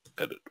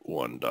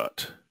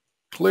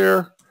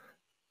edit1.clear.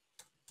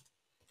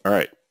 All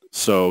right.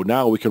 So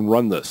now we can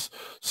run this.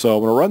 So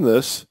I'm going to run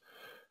this.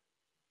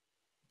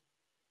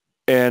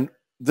 And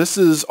this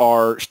is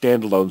our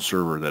standalone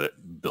server that it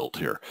built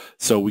here.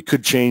 So we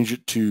could change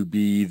it to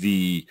be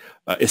the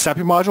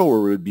ISAPI module where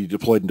it would be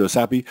deployed into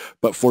ISAPI.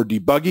 But for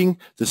debugging,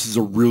 this is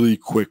a really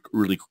quick,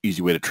 really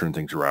easy way to turn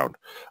things around.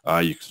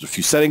 There's a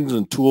few settings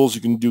and tools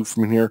you can do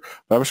from here.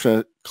 But I'm just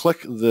going to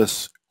click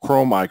this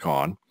Chrome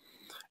icon,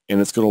 and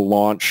it's going to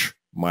launch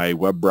my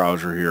web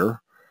browser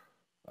here.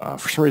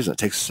 For some reason, it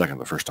takes a second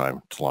the first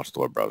time to launch the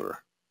web browser.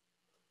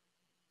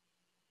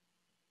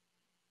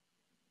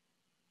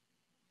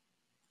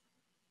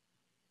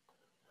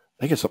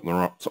 I think it's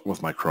something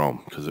with my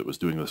Chrome because it was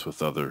doing this with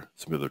some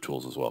other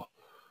tools as well.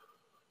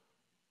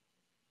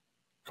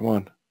 Come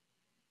on.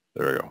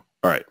 There we go.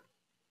 All right.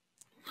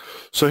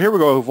 So here we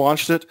go. We've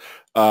launched it.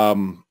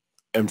 And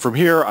from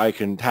here, I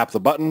can tap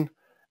the button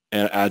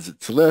and it adds it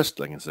to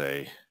list. I can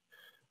say,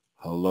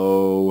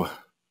 hello,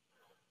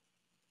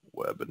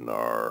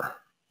 webinar,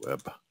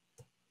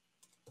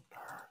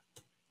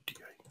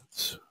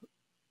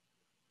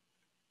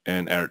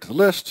 and add it to the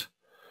list.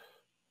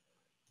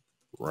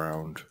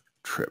 Round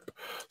trip.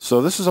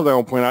 So this is something I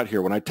want to point out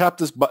here. When I tap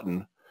this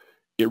button,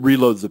 it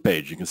reloads the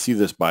page. You can see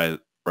this by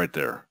right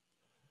there.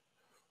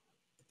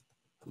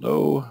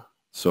 Hello.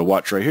 So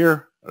watch right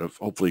here.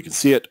 Hopefully you can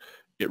see it.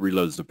 It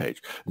reloads the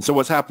page. And so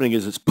what's happening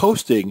is it's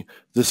posting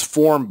this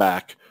form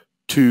back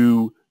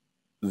to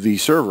the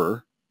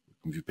server.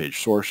 View page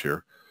source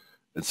here.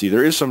 And see,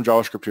 there is some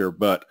JavaScript here,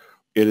 but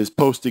it is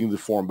posting the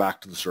form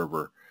back to the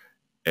server.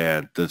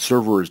 And the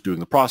server is doing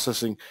the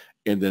processing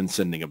and then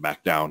sending it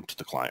back down to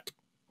the client.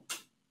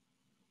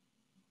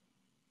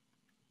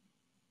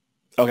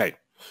 Okay.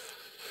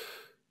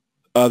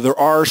 There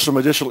are some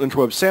additional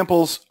interweb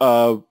samples,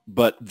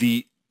 but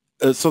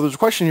so there's a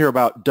question here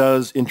about,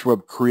 does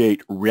interweb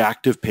create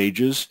reactive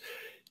pages?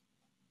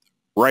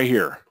 Right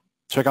here.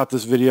 Check out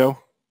this video.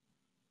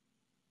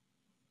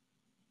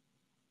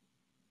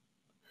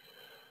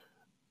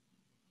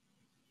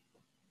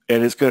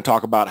 And it's going to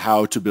talk about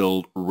how to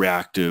build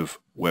reactive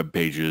web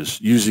pages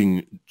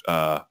using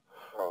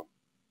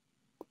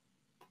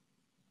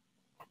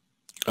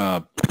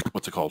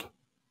what's it called?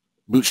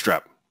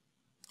 Bootstrap.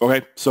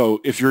 Okay,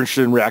 so if you're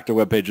interested in reactive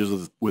web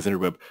pages with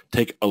interweb,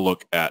 take a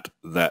look at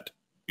that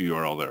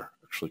URL there.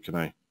 Actually, can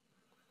I?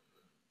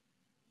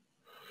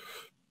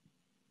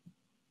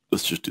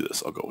 Let's just do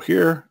this. I'll go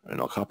here and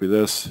I'll copy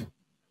this.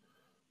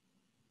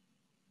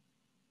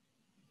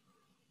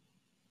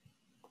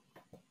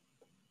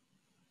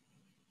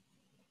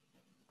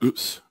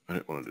 Oops, I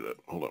didn't want to do that.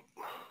 Hold up.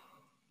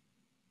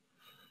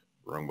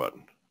 Wrong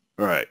button.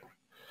 All right.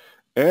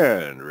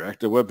 And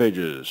reactive web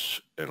pages.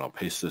 And I'll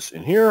paste this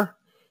in here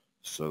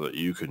so that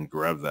you can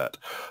grab that.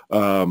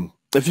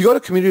 If you go to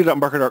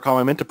community.embarcadero.com,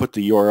 I meant to put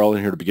the URL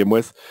in here to begin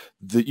with,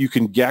 that you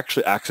can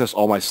actually access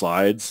all my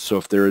slides. So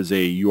if there is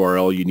a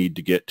URL you need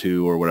to get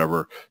to or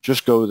whatever,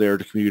 just go there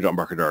to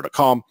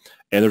community.embarcadero.com,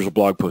 and there's a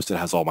blog post that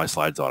has all my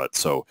slides on it,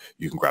 so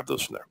you can grab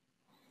those from there.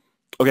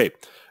 Okay,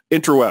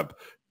 interweb.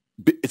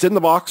 It's in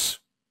the box,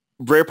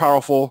 very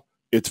powerful.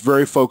 It's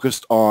very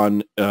focused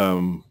on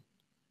the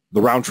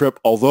round trip,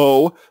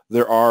 although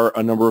there are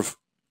a number of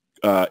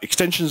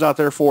extensions out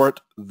there for it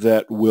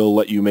that will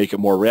let you make it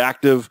more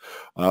reactive,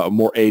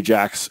 more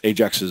Ajax.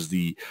 Ajax is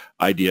the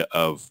idea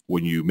of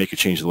when you make a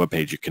change to the web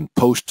page, it can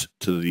post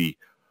to the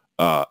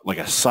like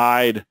a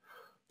side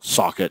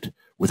socket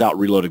without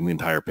reloading the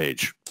entire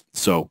page.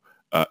 So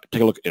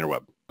take a look at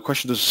interweb.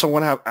 Question, does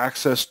someone have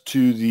access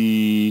to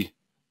the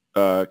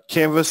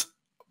canvas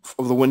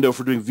of the window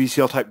for doing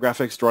VCL type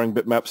graphics, drawing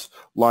bitmaps,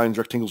 lines,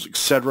 rectangles,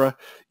 etc.?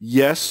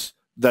 Yes,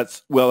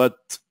 that's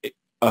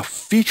a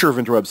feature of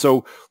interweb.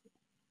 So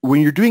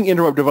when you're doing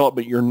interweb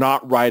development, you're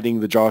not writing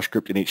the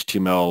JavaScript in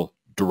HTML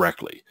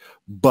directly,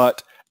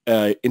 but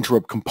an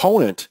interweb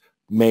component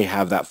may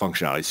have that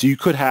functionality. So you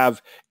could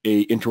have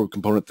a interweb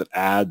component that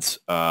adds,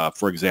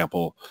 for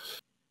example,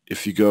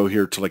 if you go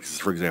here to, like,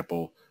 for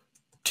example,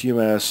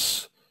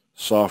 TMS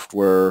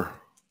software.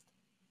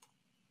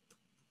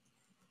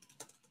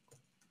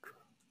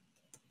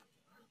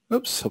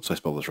 Oops, hopes I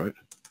spelled this right.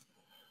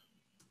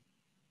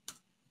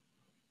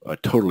 I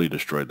totally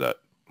destroyed that.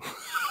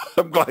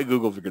 I'm glad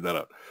Google figured that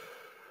out.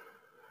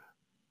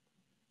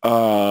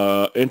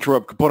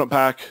 Interrupt component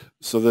pack.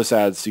 So this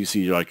adds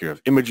CC, like you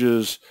have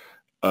images,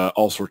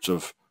 all sorts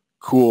of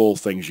cool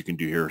things you can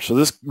do here. So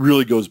this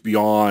really goes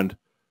beyond,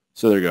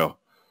 so there you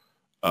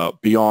go,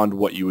 beyond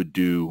what you would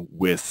do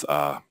with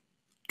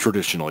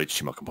traditional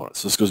HTML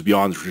components. This goes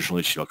beyond the traditional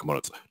HTML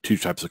components, two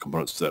types of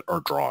components that are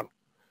drawn.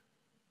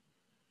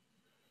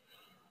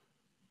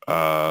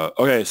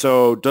 Okay,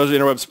 so does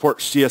interweb support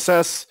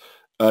CSS?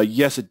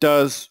 Yes, it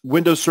does.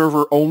 Windows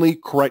Server only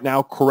right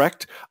now,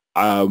 correct.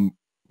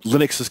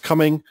 Linux is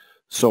coming,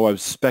 So I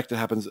suspect it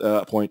happens at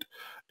that point.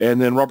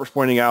 And then Robert's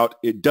pointing out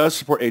it does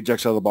support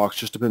Ajax out of the box,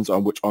 just depends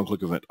on which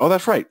on-click event. Oh,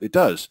 that's right, it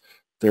does.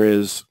 There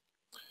is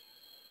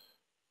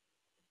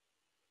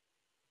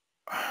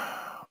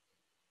a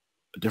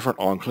different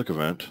on-click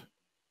event.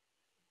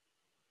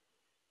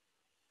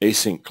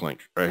 Async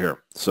click right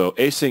here. So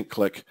async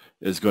click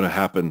is going to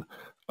happen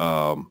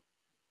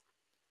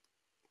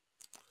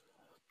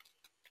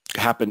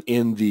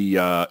in the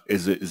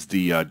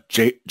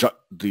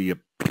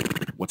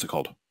what's it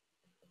called?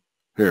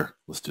 Here,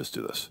 let's just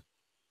do this.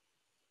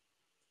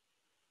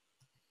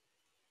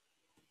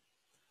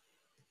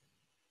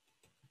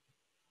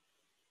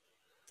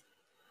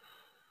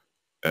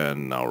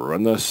 And now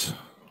run this.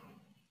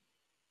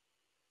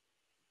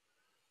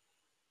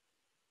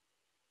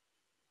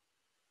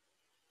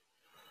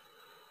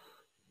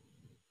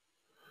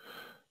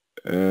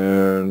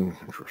 And there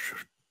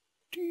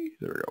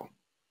we go.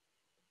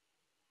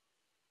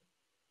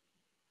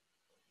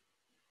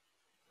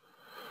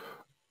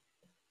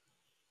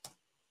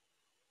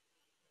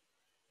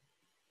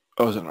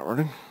 Oh, is it not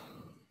running?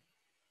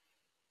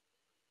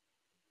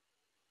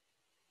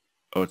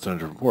 Oh, it's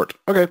under report.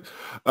 Okay.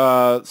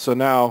 So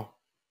now,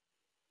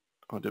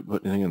 I didn't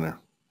put anything in there.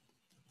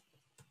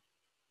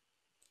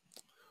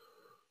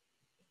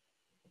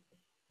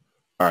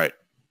 All right.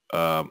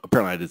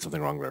 Apparently I did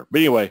something wrong there. But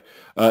anyway,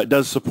 it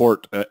does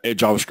support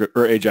JavaScript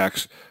or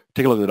Ajax.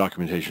 Take a look at the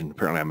documentation.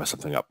 Apparently I messed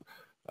something up.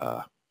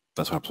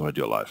 That's what happens when I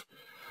do it live.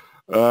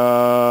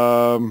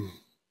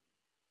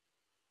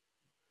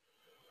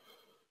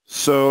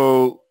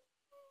 So,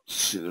 let's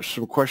see, there's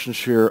some questions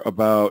here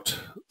about,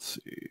 let's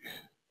see.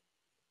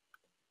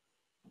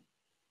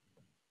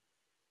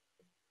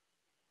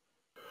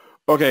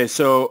 Okay,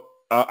 so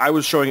I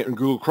was showing it in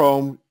Google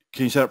Chrome.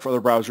 Can you set up for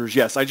other browsers?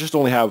 Yes, I just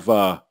only have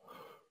right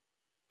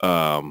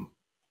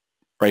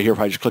here. If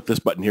I just click this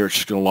button here, it's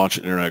just going to launch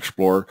it in Internet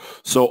Explorer.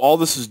 So all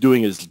this is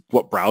doing is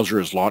what browser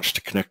is launched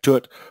to connect to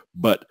it,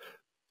 but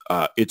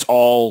it's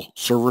all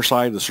server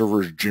side. The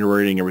server is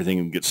generating everything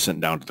and gets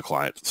sent down to the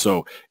client.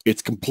 So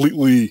it's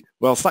completely,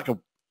 well, it's not,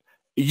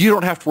 you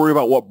don't have to worry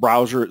about what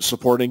browser it's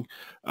supporting.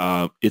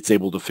 It's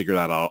able to figure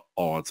that out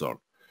all on its own.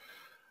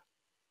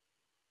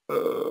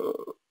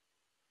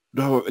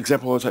 No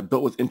example website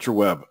built with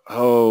interweb.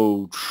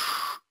 Oh,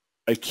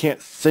 I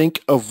can't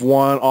think of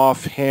one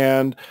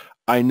offhand.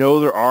 I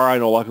know there are. I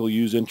know a lot of people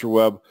use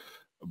interweb,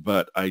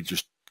 but I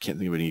just can't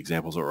think of any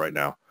examples of it right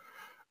now.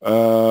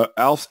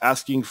 Alf's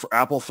asking for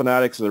Apple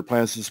fanatics. Are there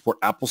plans to support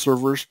Apple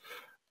servers?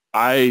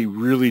 I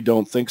really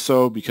don't think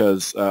so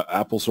because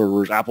Apple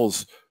servers, Apple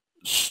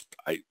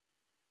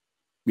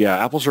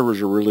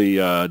servers are really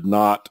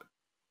not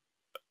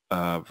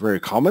very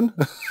common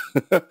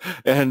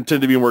and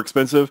tend to be more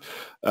expensive.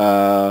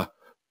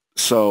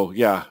 So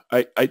yeah,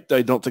 I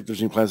don't think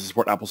there's any plans to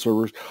support Apple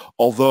servers.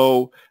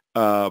 Although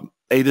A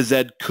to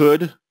Z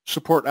could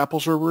support Apple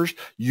servers,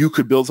 you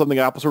could build something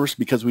on Apple servers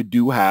because we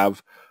do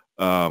have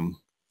a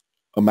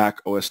Mac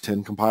OS X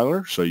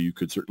compiler, so you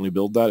could certainly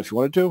build that if you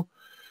wanted to.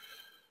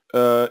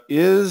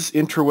 Is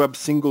interweb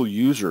single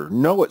user?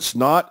 No, it's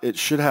not. It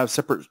should have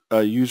separate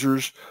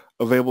users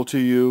available to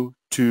you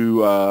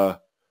to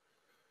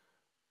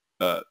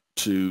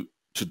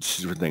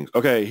different things.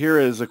 Okay, here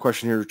is a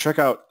question here. Check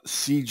out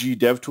CG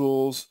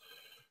DevTools.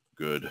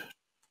 Good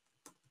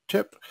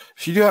tip.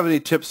 If you do have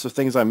any tips of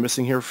things I'm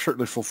missing here,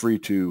 certainly feel free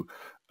to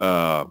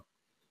add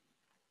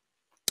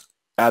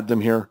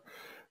them here.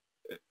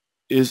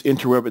 Is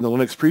interweb in the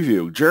Linux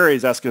preview? Jerry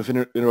is asking if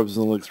interweb is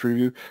in the Linux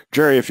preview.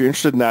 Jerry, if you're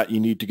interested in that, you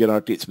need to get an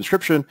update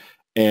subscription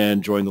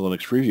and join the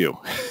Linux preview.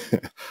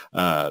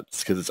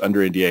 It's because it's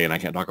under NDA and I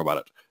can't talk about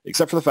it,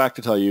 except for the fact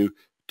to tell you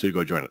to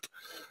go join it.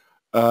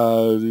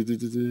 All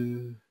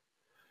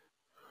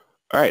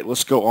right,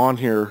 let's go on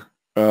here.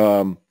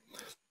 So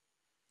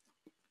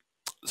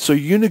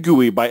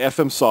Unigui by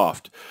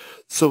FMsoft.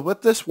 So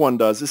what this one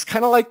does is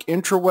kind of like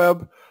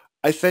Interweb,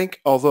 I think,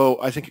 although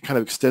I think it kind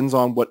of extends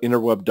on what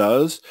Interweb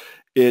does.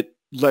 It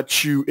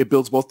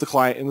builds both the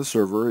client and the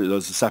server. It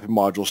does the SAPI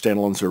module,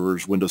 standalone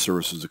servers, Windows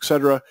services,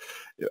 etc.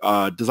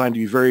 Designed to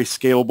be very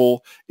scalable.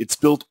 It's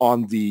built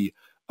on the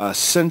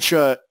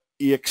Sencha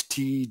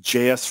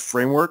EXT.js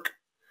framework.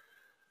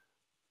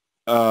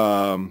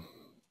 So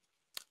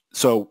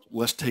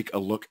let's take a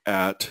look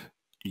at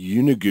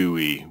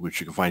Unigui,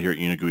 which you can find here at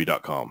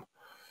unigui.com.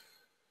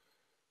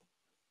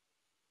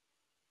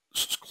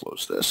 Let's just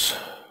close this.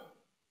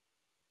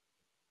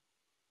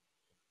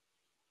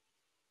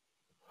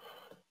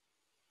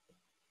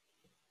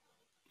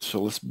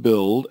 So let's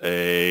build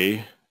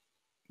a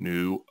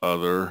new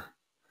other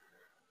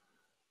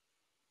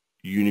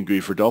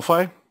Unigui for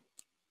Delphi.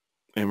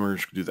 And we're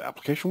just going to do the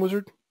application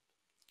wizard.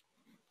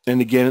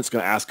 And again, it's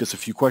going to ask us a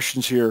few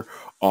questions here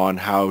on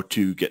how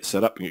to get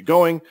set up and get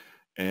going.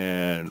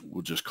 And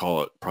we'll just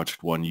call it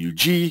Project 1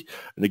 UG.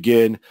 And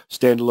again,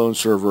 standalone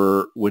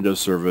server,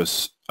 Windows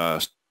service,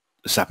 SAPI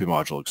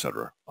module,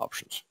 etc.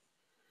 options.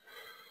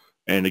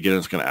 And again,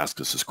 it's going to ask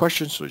us this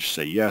question. So we just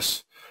say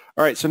yes.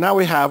 All right, so now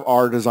we have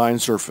our design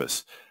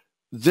surface.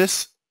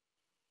 This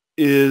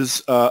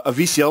is a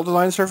VCL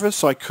design surface,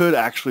 so I could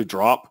actually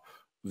drop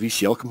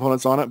VCL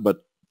components on it,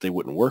 but they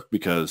wouldn't work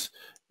because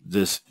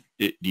I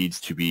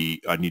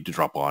need to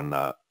drop on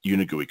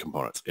Unigui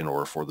components in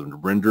order for them to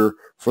render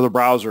for the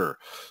browser.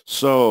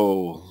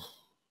 So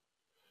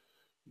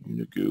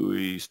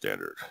Unigui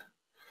standard.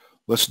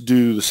 Let's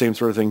do the same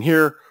sort of thing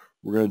here.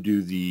 We're going to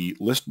do the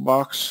list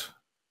box,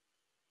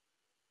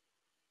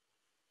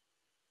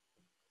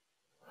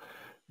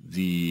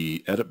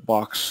 the edit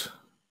box,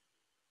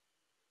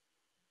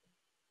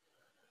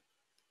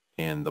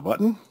 and the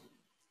button.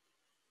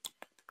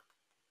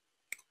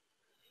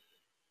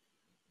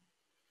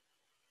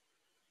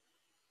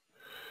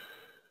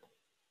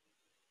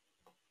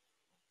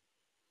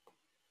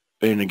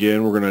 And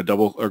again, we're going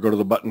to go to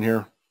the button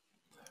here.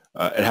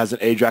 It has an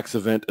AJAX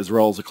event as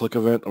well as a click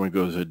event. I'm going to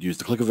go ahead and use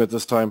the click event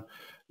this time.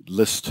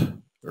 That's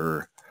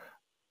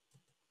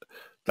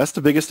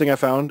the biggest thing I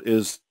found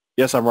is,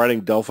 yes, I'm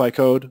writing Delphi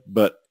code,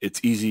 but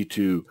it's easy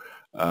to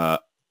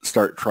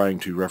start trying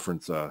to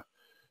reference a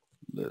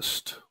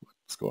list.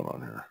 What's going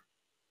on here?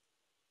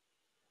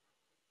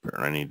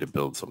 Apparently I need to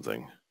build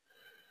something.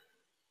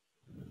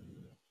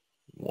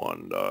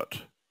 One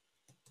dot.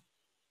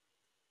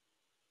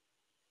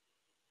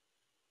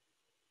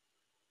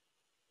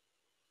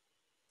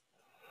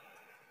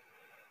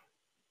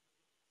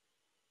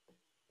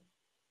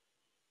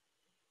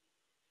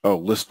 Oh,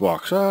 list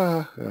box.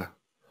 Yeah.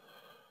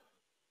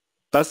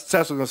 That's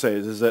what I'm going to say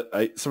is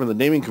that some of the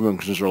naming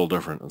conventions are a little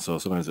different, and so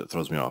sometimes it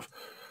throws me off.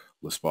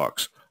 List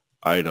box,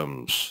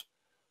 items,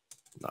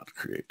 not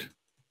create,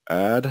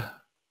 add,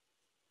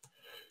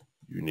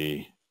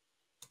 uni,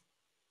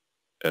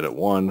 edit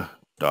one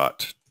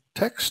dot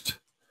text,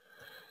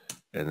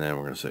 and then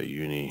we're going to say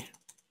uni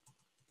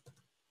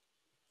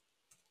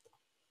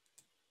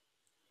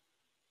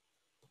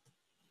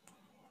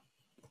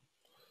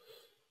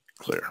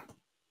clear.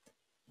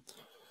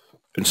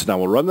 And so now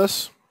we'll run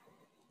this.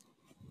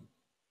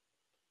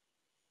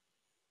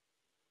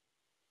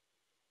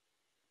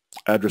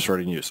 Address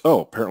already in use.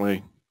 Oh,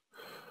 apparently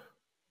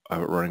I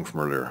have it running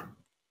from earlier.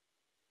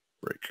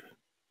 Break.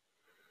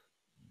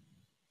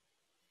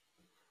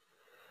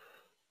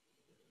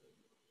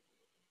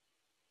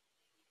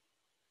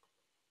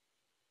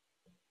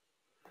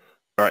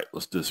 All right,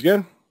 let's do this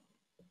again.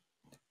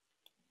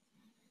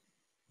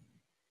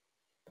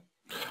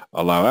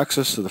 Allow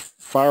access to the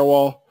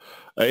firewall.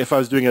 If I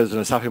was doing it as an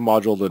Asahi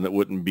module, then it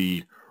wouldn't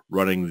be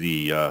running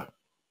the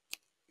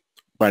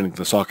binding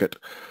the socket.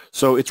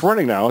 So it's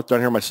running now. It's down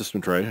here in my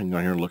system tray. And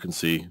down here, look and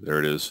see. There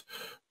it is.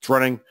 It's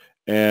running.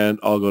 And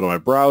I'll go to my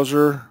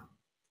browser,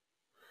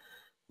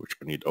 which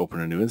I need to open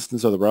a new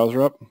instance of the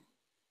browser up.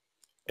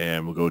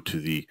 And we'll go to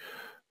the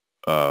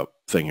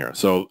thing here.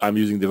 So I'm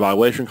using the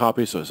evaluation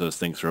copy. So it says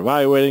thanks for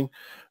evaluating.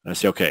 And I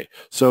say, okay.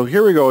 So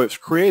here we go. It's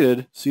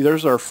created. See,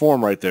 there's our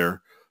form right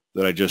there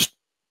that I just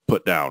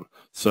put down.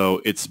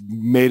 So it's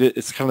made it,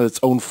 it's kind of its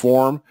own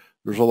form.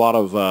 There's a lot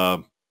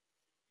of,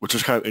 which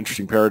is kind of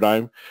interesting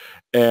paradigm.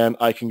 And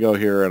I can go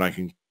here and I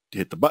can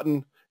hit the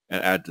button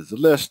and add to the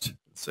list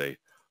and say,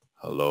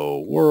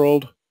 hello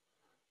world,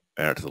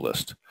 and add to the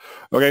list.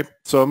 Okay,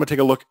 so I'm going to take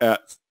a look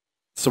at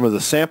some of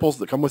the samples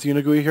that come with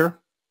Unigui here.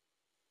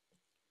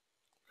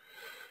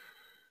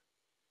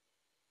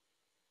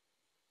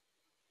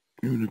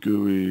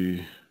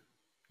 Unigui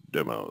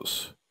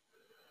demos,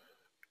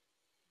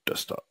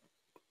 desktop.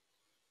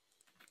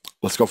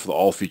 Let's go for the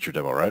all feature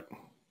demo, right?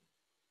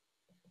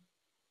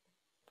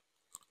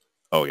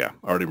 Oh yeah,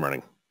 already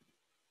running.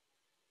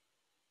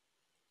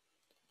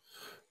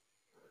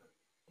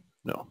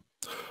 No.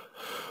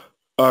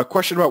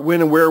 Question about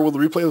when and where will the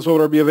replay of this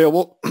webinar be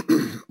available?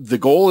 The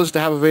goal is to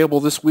have available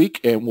this week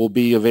and will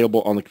be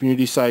available on the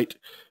community site.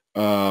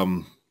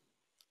 I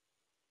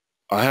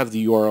have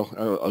the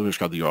URL. I'll just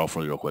grab the URL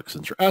for you real quick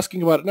since you're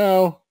asking about it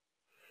now.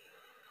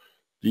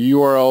 The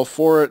URL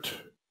for it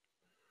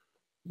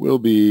will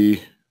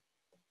be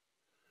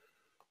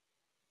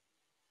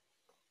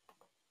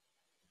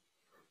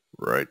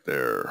right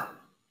there.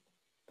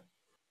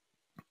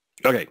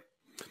 Okay,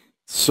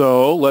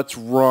 so let's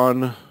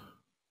run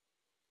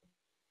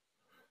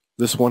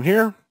this one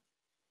here.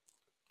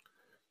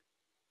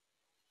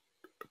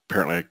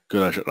 Apparently I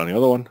could have shut down the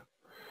other one.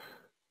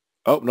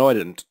 Oh, no, I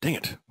didn't. Dang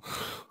it.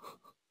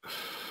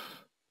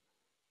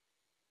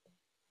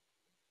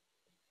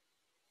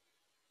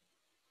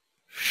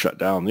 Shut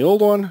down the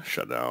old one.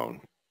 Shut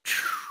down.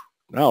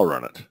 Now I'll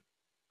run it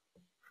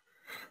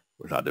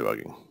without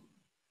debugging.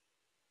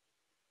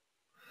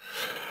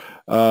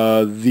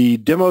 The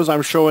demos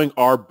I'm showing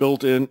are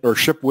built in or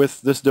ship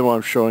with this demo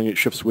I'm showing. It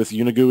ships with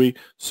Unigui.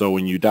 So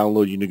when you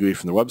download Unigui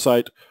from the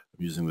website,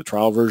 I'm using the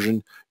trial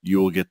version, you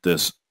will get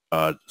this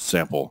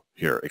sample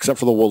here, except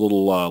for the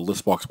little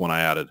list box one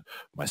I added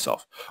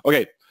myself.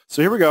 Okay,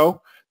 so here we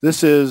go.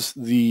 This is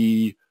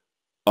the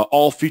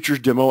all features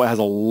demo. It has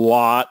a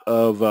lot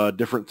of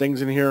different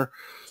things in here.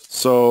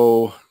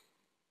 So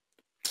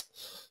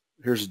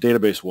here's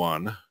database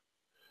one.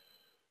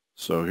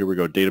 So here we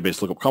go, database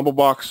lookup combo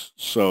box.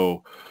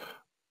 So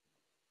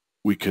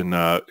we can,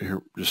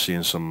 here, just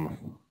seeing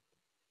some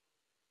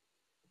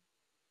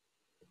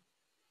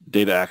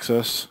data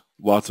access.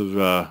 Lots of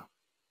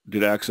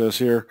data access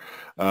here.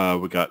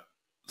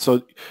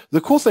 So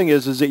the cool thing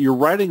is that you're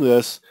writing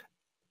this.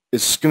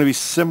 It's going to be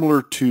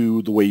similar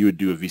to the way you would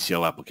do a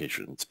VCL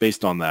application. It's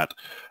based on that.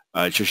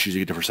 It's just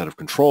using a different set of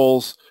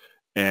controls.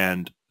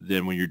 And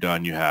then when you're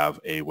done, you have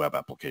a web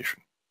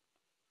application.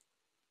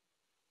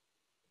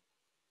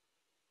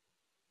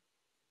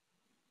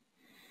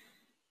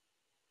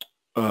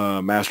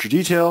 Master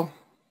detail.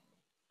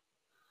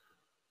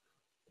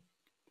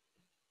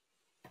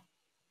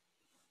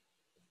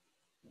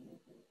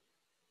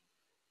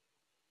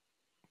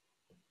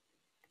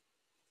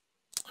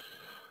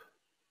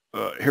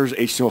 Here's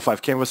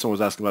HTML5 canvas. Someone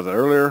was asking about that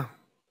earlier.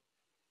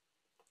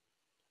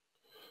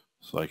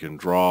 So I can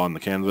draw on the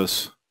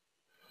canvas,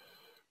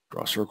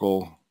 draw a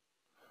circle,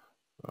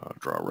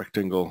 draw a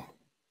rectangle,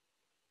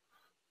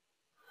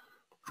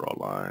 draw a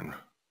line.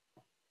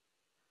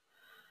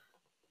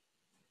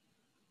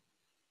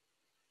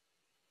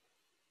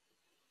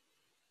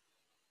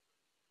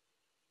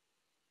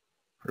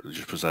 Or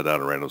just put that down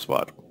in a random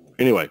spot.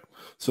 Anyway,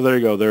 so there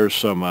you go. There's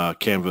some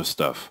canvas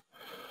stuff.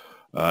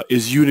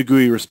 Is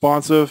Unigui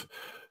responsive?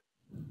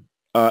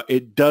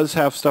 It does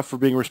have stuff for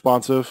being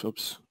responsive.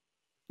 Oops.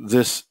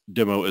 This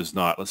demo is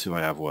not. Let's see if I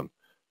have one.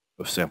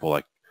 A sample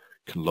I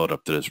can load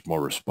up that is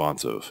more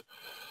responsive.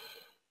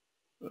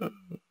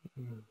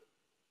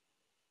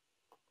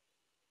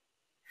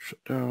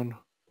 Shut down.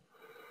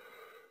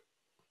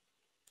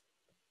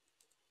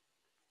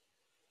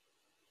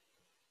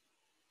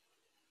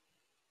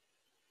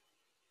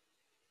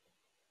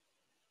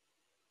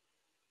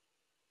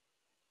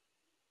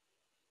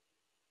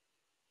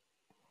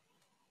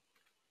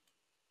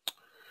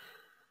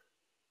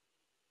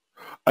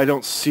 I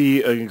don't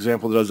see an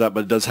example that does that,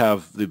 but it does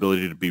have the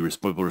ability to be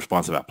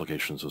responsive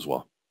applications as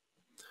well.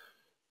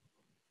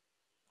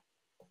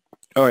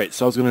 All right,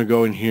 so I was going to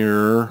go in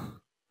here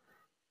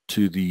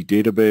to the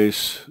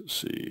database. Let's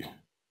see.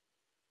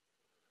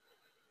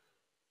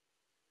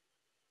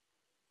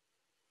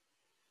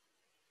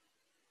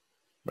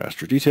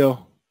 Master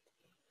detail.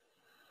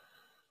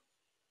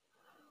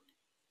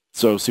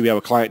 So see, we have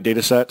a client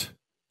data set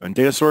and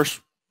data source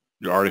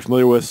you're already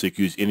familiar with, so you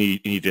can use any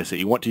data set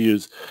you want to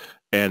use.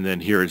 And then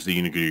here is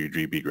the Unigui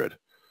GB grid.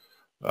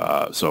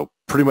 So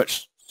pretty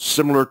much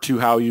similar to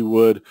how you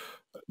would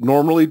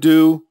normally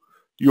do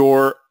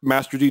your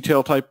master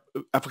detail type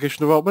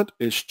application development.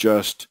 It's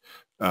just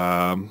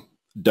done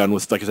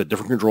with, like I said,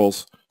 different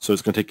controls. So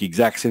it's going to take the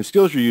exact same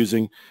skills you're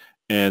using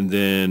and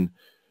then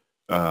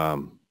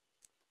allow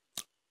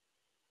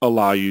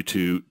you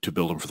to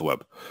build them for the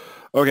web.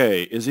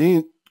 Okay, is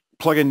any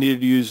plugin needed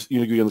to use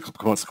Unigui on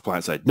the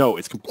client side? No,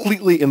 it's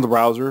completely in the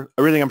browser.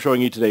 Everything I'm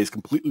showing you today is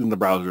completely in the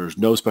browser. There's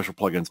no special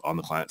plugins on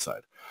the client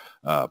side.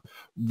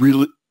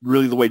 Really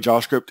the way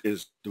JavaScript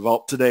is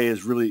developed today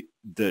is really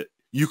that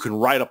you can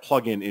write a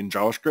plugin in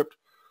JavaScript.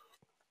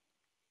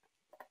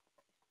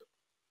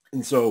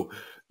 And so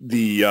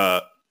the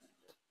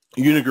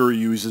Unigui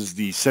uses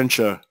the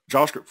Sencha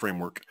JavaScript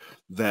framework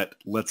that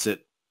lets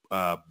it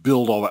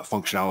build all that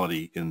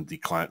functionality in the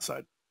client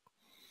side.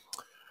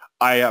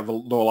 I know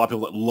a lot of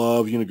people that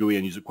love Unigui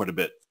and use it quite a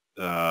bit.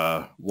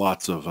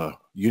 Lots of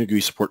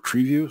Unigui support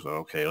tree views.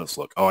 Okay, let's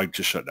look. Oh, I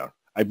just shut it down.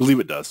 I believe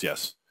it does,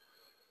 yes.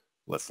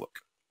 Let's look.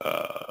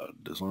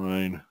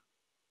 Design.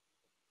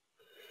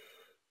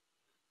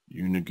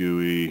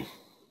 Unigui.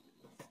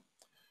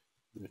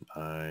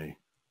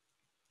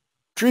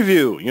 Tree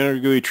view.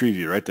 Unigui tree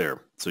view right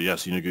there. So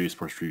yes, Unigui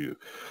supports tree view.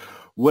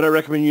 Would I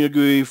recommend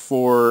Unigui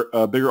for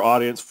a bigger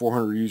audience,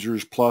 400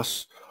 users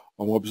plus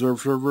on WebServe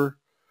server?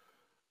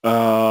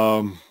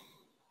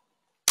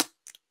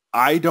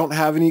 I don't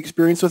have any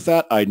experience with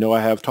that. I know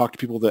I have talked to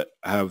people that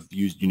have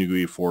used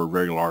Unigui for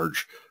very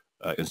large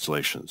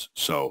installations.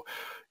 So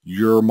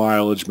your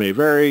mileage may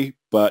vary,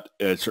 but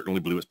I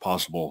certainly believe it's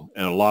possible.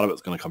 And a lot of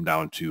it's going to come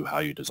down to how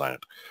you design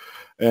it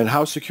and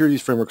how secure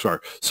these frameworks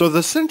are. So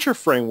the Sencha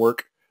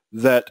framework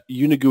that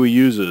Unigui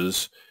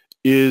uses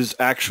is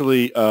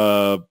actually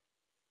a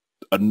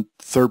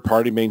third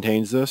party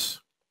maintains this.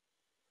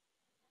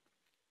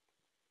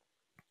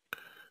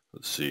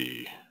 Let's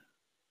see.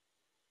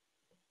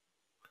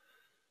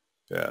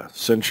 Yeah,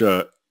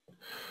 Sencha.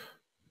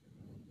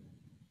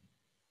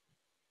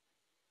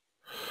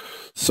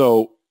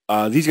 So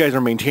these guys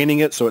are maintaining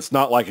it, so it's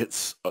not like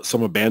it's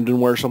some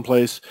abandonware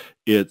someplace.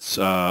 It's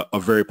a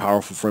very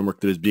powerful framework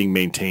that is being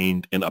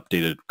maintained and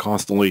updated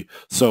constantly.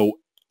 So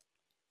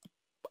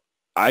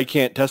I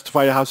can't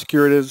testify to how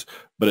secure it is,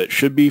 but it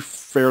should be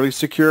fairly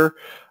secure.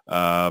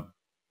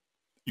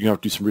 You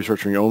have to do some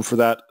research on your own for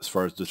that as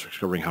far as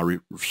discovering how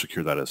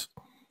secure that is.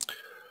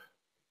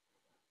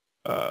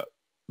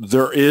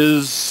 There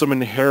is some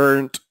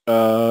inherent,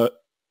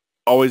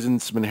 always in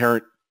some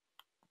inherent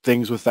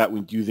things with that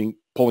when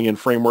pulling in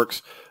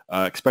frameworks,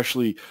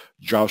 especially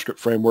JavaScript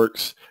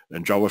frameworks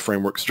and Java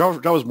frameworks.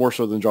 Java is more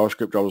so than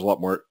JavaScript.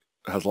 Java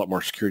has a lot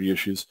more security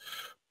issues,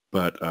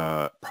 but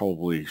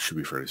probably should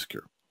be fairly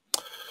secure.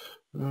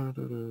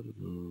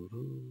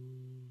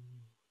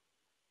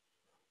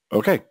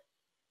 Okay.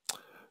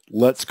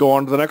 Let's go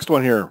on to the next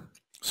one here.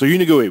 So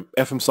Unigui,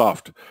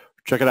 FMsoft,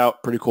 check it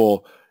out. Pretty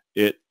cool.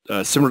 It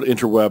similar to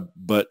Interweb,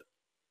 but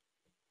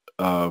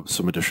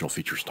some additional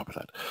features on top of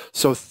that.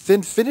 So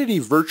Thinfinity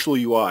Virtual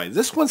UI.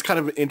 This one's kind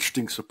of an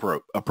interesting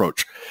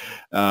approach.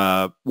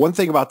 One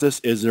thing about this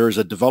is there is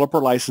a developer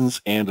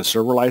license and a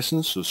server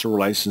license. So server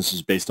license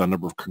is based on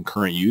number of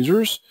concurrent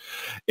users.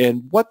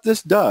 And what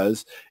this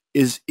does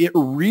is it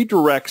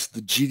redirects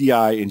the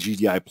GDI and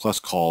GDI plus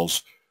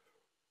calls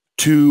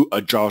to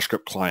a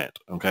JavaScript client.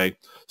 Okay.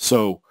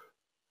 So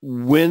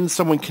when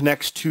someone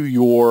connects to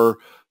your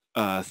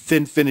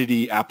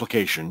Thinfinity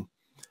application,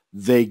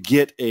 they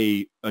get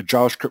a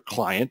JavaScript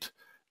client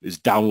is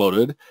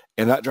downloaded,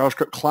 and that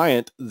JavaScript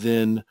client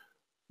then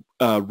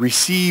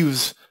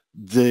receives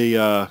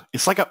the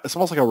it's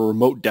almost like a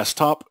remote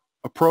desktop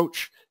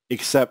approach,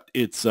 except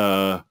it's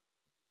doesn't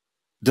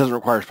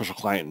require a special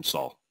client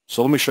install.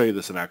 So let me show you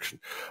this in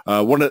action.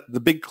 One of the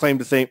big claim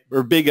to fame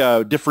or big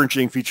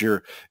differentiating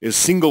feature is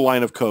single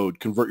line of code.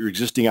 Convert your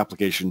existing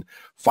application,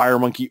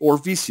 FireMonkey or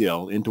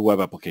VCL into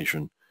web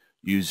application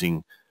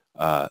using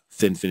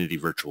Thinfinity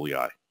Virtual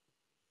UI.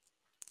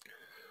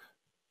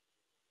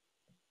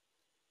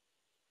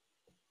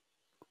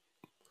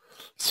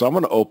 So I'm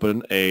going to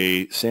open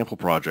a sample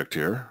project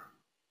here.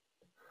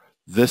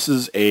 This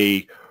is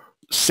a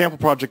sample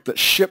project that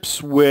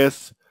ships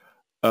with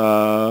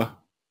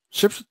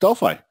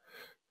Delphi.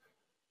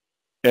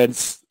 And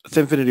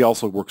Thinfinity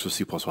also works with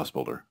C++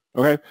 Builder.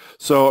 Okay,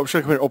 so I'm just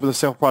going to come here and open the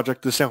sample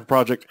project. This sample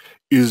project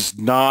is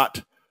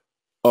not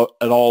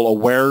at all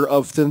aware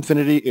of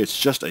Thinfinity. It's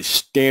just a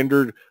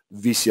standard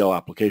VCL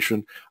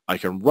application. I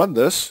can run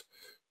this,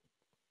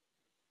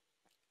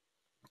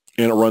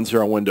 and it runs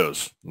here on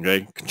Windows.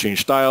 Okay, can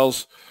change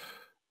styles,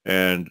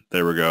 and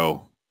there we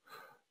go.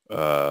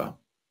 Okay,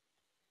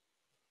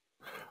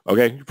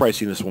 you've probably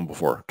seen this one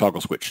before.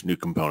 Toggle switch, new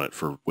component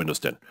for Windows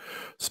 10.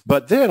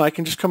 But then I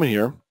can just come in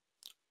here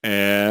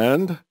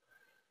and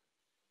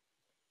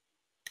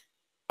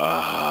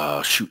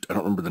shoot, I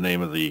don't remember the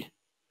name of the.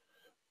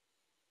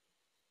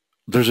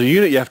 There's a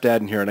unit you have to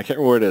add in here, and I can't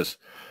remember where it is.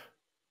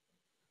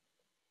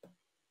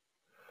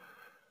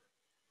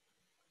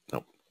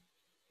 Nope.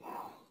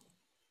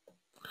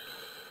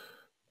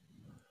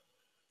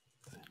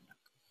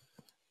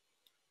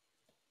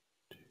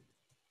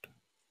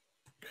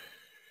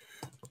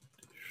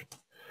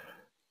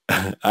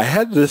 I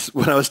had this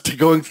when I was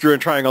going through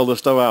and trying all this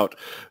stuff out,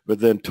 but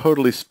then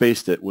totally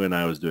spaced it when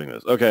I was doing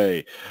this.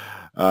 Okay,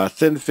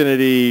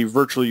 Thinfinity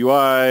Virtual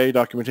UI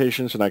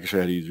documentation. So now I can show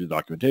you how to use the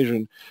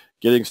documentation.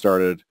 Getting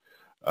started.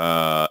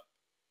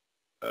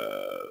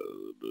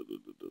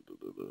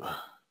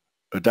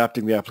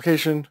 Adapting the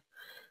application.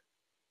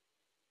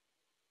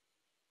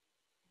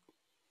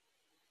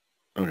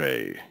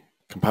 Okay,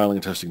 compiling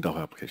and testing Delphi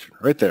application.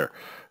 Right there.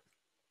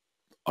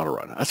 Auto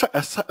run. I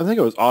think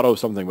it was auto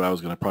something, but I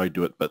was going to probably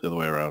do it but the other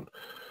way around.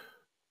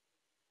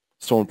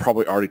 Someone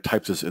probably already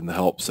typed this in the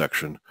help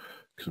section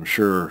because I'm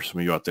sure some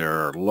of you out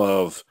there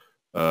love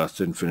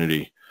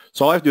Thinfinity.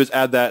 So all I have to do is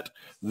add that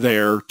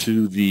there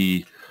to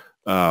the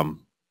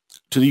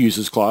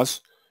uses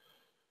clause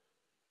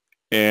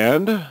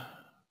and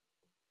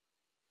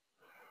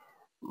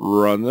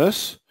run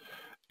this.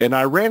 And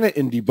I ran it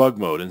in debug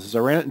mode. And since I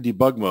ran it in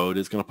debug mode,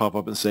 it's going to pop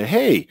up and say,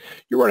 hey,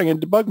 you're running in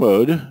debug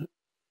mode.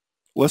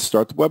 Let's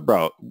start the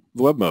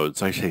web mode.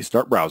 So I say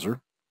start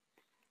browser.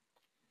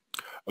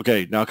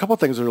 Okay, now a couple of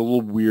things that are a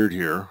little weird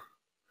here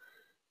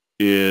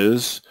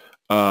is,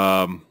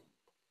 all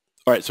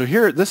right, so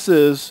here, so this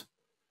is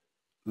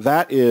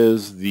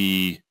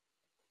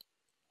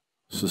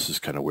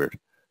kind of weird.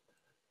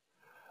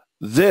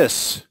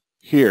 This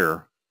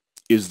here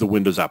is the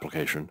Windows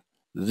application.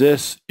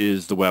 This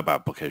is the web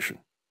application.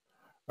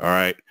 All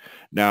right,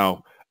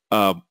 now,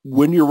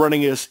 when you're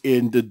running this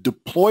in the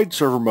deployed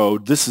server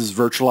mode, this is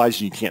virtualized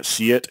and you can't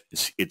see it.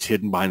 It's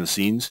hidden behind the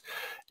scenes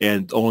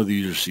and only the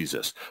user sees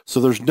this. So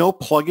there's no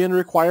plugin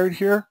required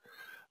here.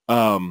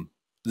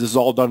 This is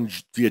all done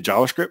via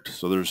JavaScript.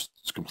 So it's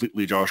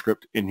completely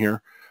JavaScript in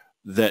here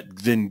that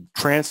then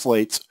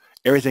translates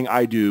everything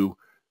I do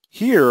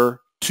here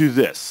to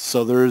this.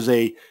 So there's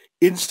a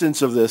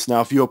instance of this.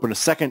 Now, if you open a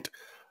second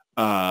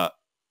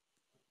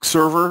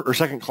server or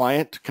second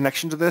client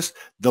connection to this,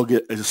 they'll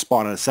get a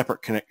spawn on a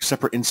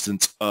separate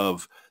instance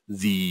of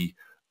the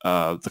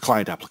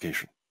client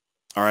application.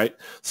 All right.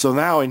 So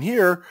now in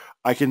here,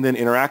 I can then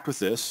interact with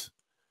this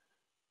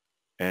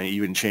and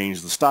even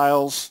change the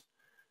styles.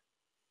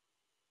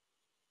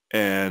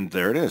 And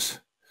there it is.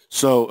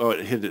 So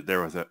it hid it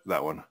there with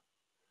that one.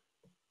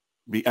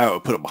 I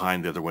would put it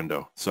behind the other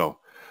window. So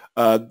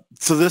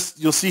this,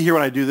 you'll see here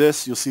when I do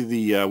this, you'll see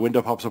the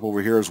window pops up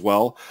over here as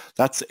well.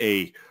 That's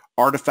a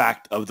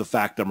artifact of the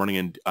fact that I'm running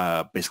in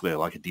basically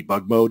like a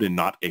debug mode and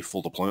not a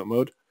full deployment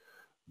mode.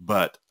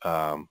 But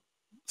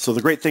so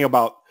the great thing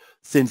about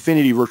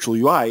Thinfinity Virtual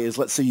UI is,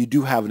 let's say you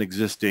do have an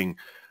existing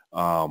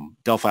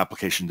Delphi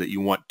application that you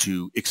want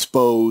to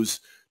expose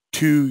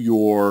to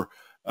your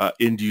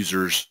end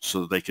users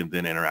so that they can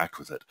then interact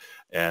with it.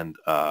 And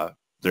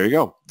there you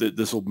go.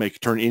 This will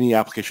turn any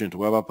application into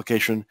a web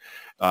application,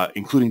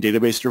 including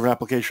database-driven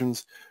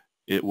applications.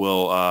 It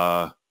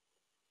will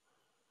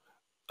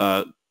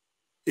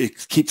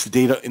it keeps the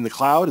data in the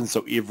cloud, and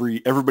so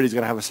everybody's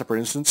going to have a separate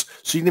instance.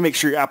 So you need to make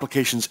sure your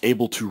application's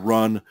able to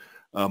run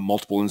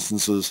multiple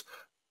instances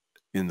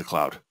in the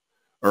cloud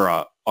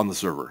or on the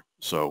server.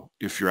 So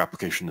if your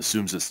application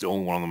assumes it's the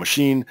only one on the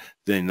machine,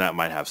 then that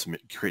might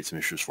create some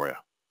issues for you.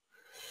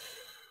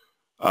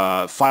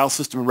 File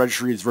system and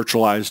registry is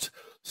virtualized,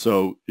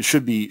 so it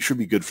should be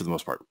good for the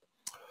most part.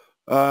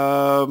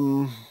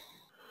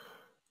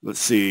 Let's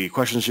see,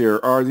 questions here.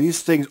 Are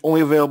these things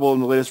only available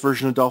in the latest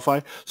version of Delphi?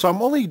 So I'm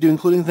only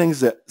including things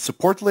that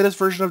support the latest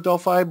version of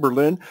Delphi,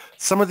 Berlin.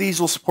 Some of these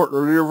will support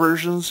earlier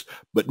versions,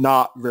 but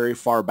not very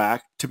far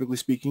back, typically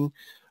speaking.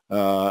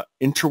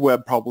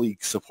 Interweb probably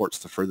supports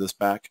the furthest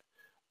back,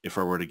 if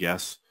I were to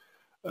guess.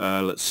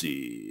 Let's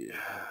see.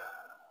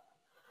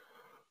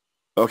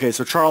 Okay,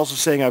 so Charles is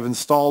saying, I've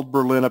installed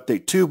Berlin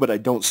Update 2, but I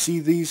don't see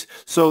these.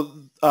 So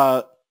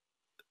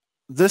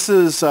this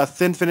is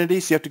Thinfinity,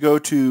 so you have to go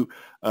to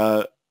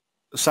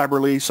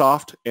Cyberly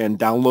Soft and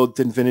download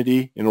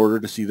Thinfinity in order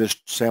to see this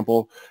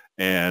sample.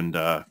 And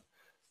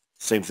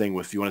same thing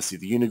with, if you want to see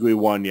the UniGUI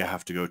one, you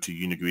have to go to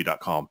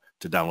unigui.com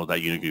to download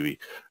that UniGUI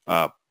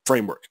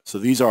framework. So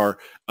these are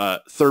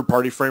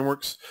third-party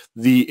frameworks.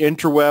 The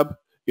interweb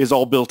is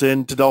all built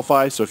into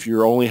Delphi. So if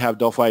you only have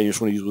Delphi and you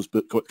just want to use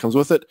what comes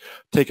with it,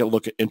 take a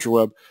look at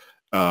interweb.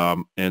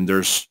 And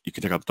you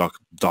can check out the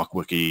doc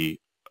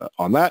wiki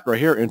on that right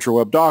here,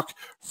 interweb doc,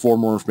 for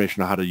more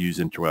information on how to use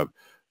interweb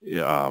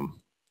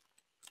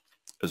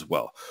as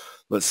well.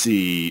 Let's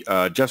see.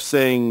 Jeff's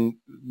saying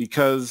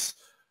because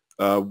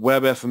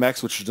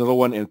WebFMX, which is another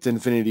one, and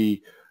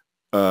Thinfinity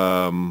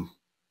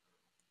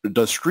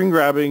does screen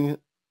grabbing,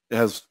 it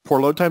has poor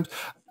load times.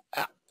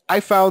 I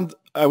found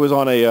I was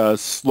on a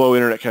slow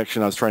internet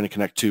connection. I was trying to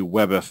connect to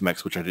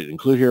WebFMX, which I didn't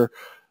include here.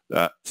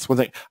 That's one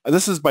thing.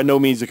 This is by no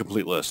means a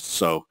complete list,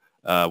 so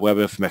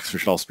WebFMX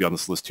should also be on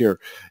this list here.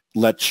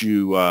 Lets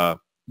you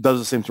does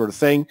the same sort of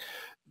thing.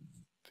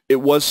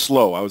 It was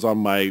slow. I was on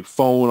my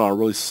phone on a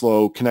really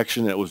slow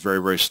connection. And it was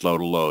very, very slow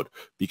to load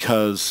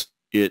because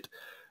it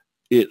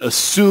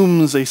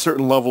assumes a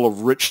certain level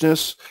of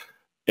richness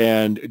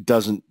and it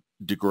doesn't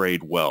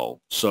degrade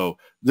well. So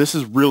this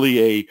is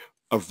really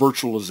a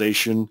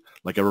virtualization,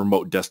 like a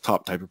remote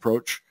desktop type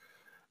approach.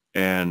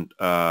 And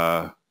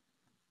what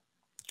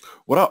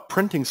about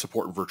printing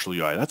support in Virtual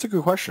UI? That's a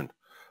good question.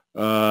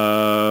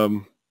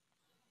 How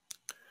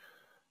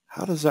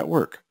does that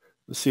work?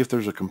 Let's see if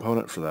there's a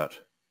component for that.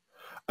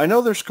 I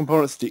know there's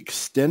components to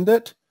extend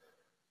it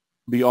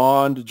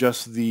beyond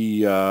just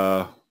the...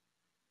 I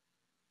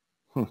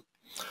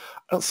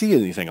don't see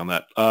anything on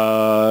that.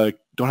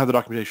 Don't have the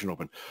documentation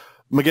open.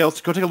 Miguel,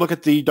 let's go take a look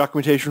at the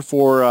documentation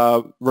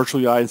for Virtual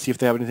UI and see if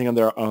they have anything on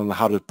there on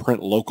how to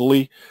print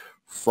locally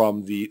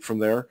from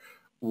there.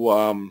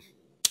 Because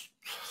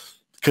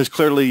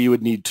clearly you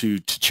would need to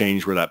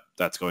change where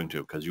that's going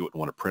to, because you wouldn't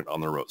want to print on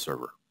the remote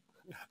server.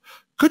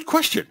 Good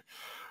question.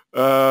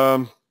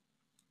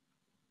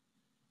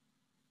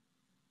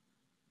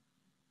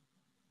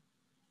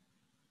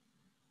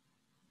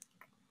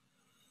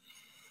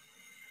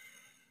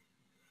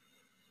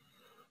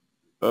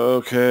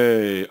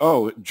 Okay.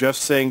 Oh, Jeff's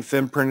saying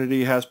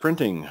Thinfinity has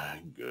printing.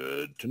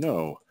 Good to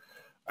know.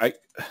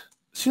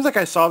 Seems like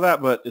I saw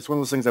that, but it's one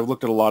of those things. I've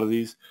looked at a lot of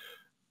these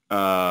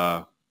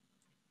for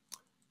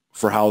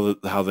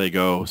how they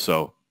go.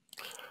 So,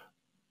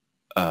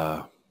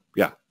 yeah.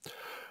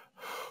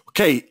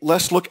 Okay,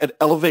 let's look at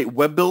Elevate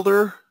Web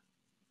Builder.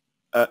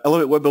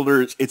 Elevate Web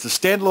Builder, it's a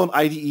standalone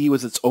IDE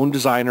with its own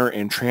designer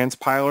and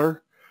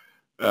transpiler.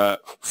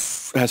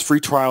 Has free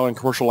trial and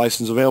commercial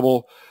license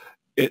available.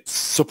 It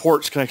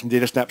supports connecting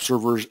DataSnap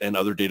servers and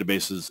other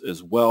databases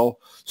as well.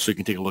 So you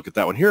can take a look at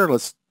that one here.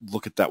 Let's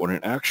look at that one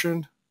in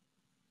action.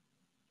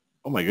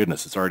 Oh my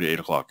goodness, it's already 8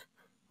 o'clock.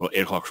 Well, 8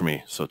 o'clock for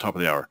me, so top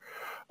of the hour.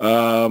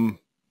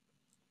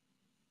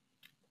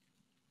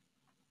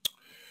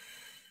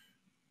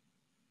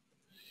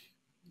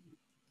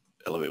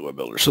 Elevate Web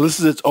Builder. So this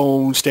is its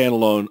own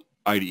standalone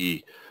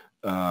IDE.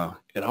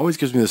 It always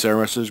gives me this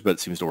error message, but it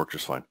seems to work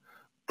just fine.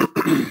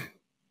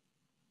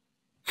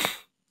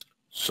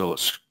 So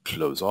let's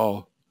close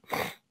all.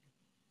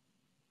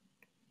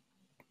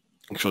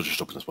 Actually, I'll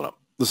just open this one up.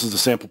 This is the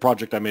sample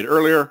project I made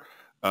earlier.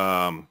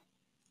 Why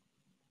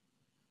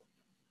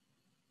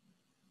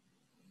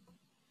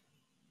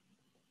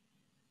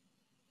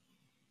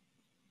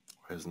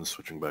isn't this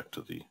switching back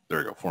to the, there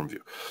we go, form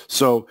view.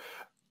 So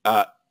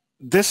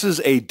this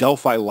is a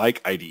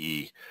Delphi-like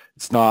IDE.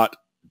 It's not,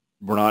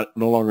 no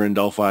longer in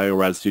Delphi or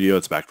Rad Studio,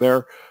 it's back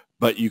there,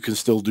 but you can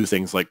still do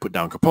things like put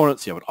down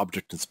components, you have an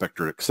object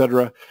inspector,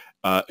 etc.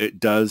 It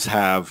does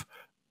have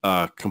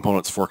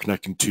components for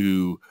connecting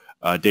to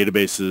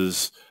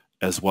databases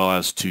as well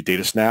as to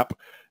DataSnap.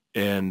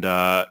 And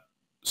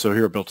so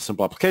here I built a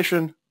simple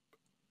application.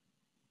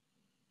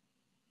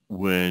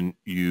 When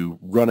you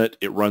run it,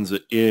 it runs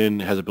it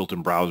in, has a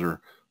built-in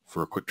browser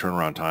for a quick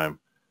turnaround time.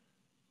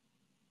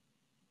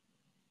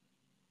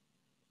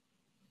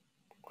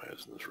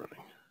 isn't this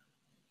running?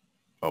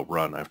 Oh,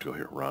 run. I have to go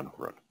here. Run.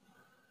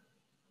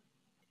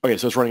 Okay,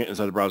 so it's running it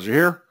inside the browser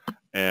here,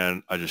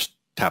 and I just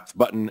tap the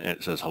button, and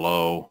it says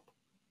hello.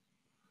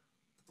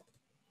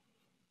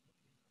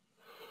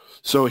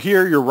 So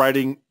here you're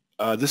writing,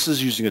 this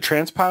is using a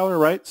transpiler,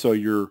 right? So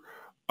you're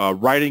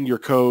writing your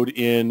code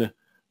in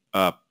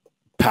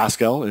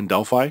Pascal in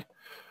Delphi,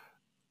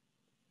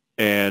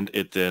 and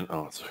it then,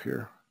 oh, it's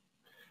here.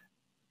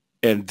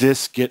 And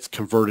this gets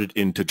converted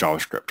into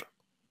JavaScript.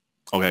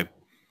 Okay.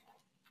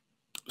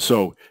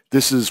 So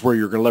this is where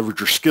you're going to leverage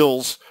your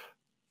skills,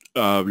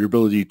 your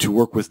ability to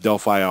work with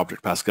Delphi,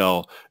 Object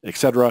Pascal,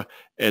 etc.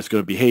 It's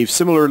going to behave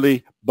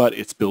similarly, but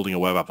it's building a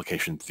web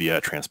application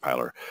via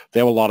transpiler. They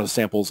have a lot of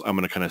samples. I'm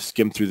going to kind of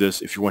skim through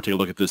this. If you want to take a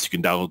look at this, you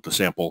can download the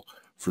sample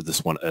for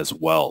this one as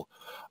well.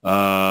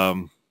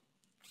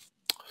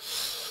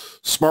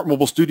 Smart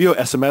Mobile Studio,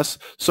 SMS.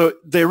 So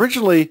they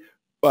originally,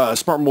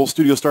 Smart Mobile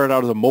Studio started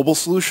out as a mobile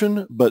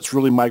solution, but it's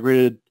really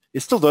migrated.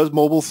 It still does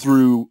mobile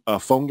through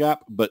PhoneGap,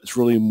 but it's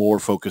really more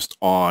focused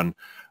on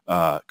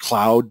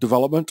cloud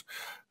development.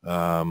 You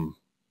can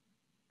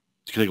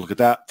take a look at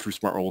that through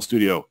Smart Mobile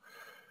Studio.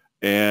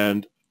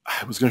 And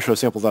I was going to show a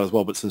sample of that as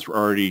well, but since we're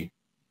already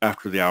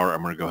after the hour,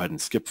 I'm going to go ahead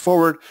and skip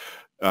forward.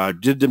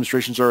 Did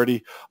demonstrations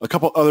already. A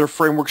couple other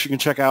frameworks you can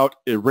check out.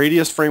 A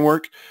Radius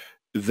framework.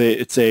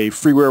 It's a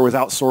freeware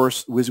without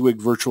source.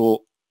 WYSIWYG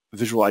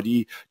Visual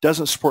IDE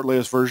doesn't support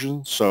latest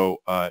version, so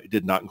it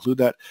did not include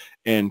that.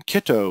 And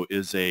Kito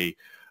is a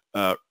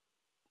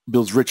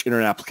builds rich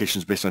internet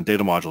applications based on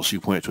data modules. So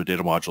you point it to a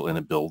data module, and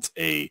it builds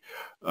a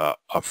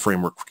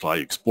framework for Cloud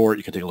Explorer.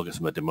 You can take a look at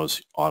some of the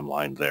demos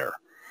online there.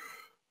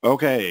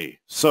 Okay,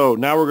 so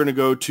now we're going to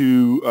go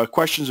to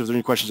questions. If there are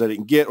any questions I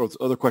didn't get or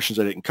other questions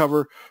I didn't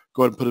cover,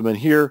 go ahead and put them in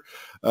here.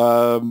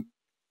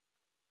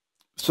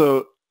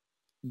 So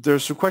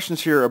there's some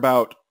questions here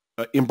about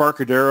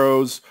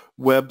Embarcadero's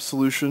web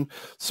solution.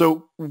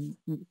 So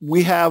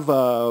we have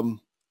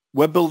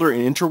Web Builder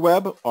and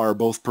Interweb are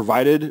both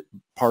provided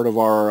part of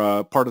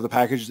our part of the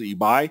package that you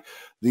buy.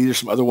 These are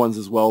some other ones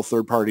as well,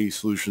 third-party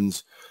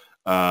solutions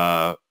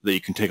that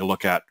you can take a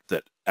look at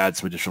that add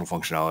some additional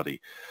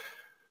functionality.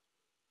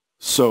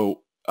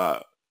 So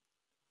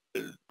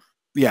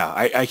yeah,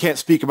 I can't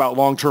speak about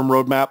long-term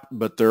roadmap,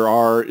 but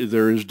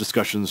there is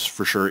discussions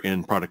for sure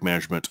in product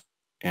management,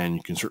 and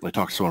you can certainly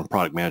talk to someone in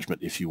product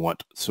management if you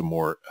want some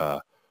more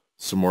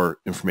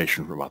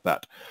information about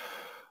that.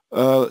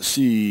 Let's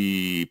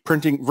see,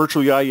 printing,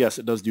 virtual UI, yes,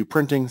 it does do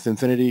printing,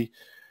 Thinfinity.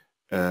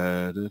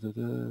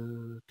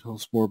 Tell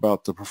us more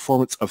about the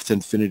performance of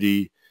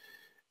Thinfinity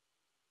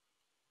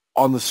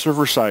on the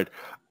server side.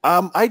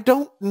 I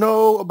don't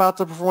know about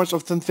the performance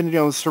of Thinfinity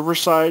on the server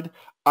side.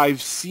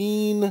 I've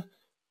seen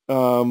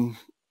some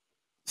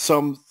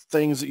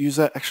things that use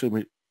that. Actually,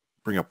 let me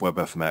bring up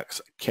WebFMX.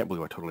 I can't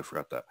believe I totally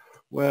forgot that.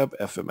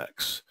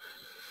 WebFMX.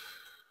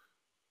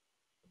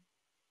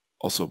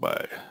 Also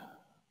by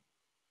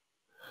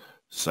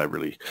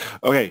Cyberly.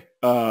 Okay.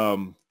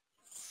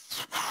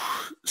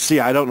 See,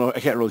 I don't know.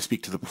 I can't really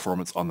speak to the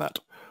performance on that,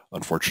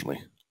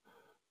 unfortunately.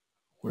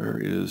 Where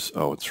is...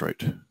 Oh, it's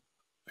right. I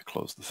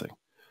closed the thing.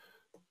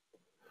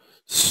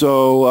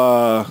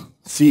 So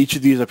see each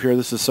of these up here.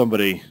 This is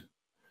somebody,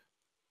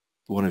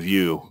 one of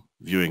you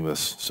viewing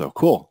this. So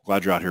cool.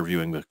 Glad you're out here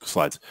viewing the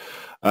slides.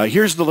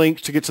 Here's the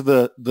link to get to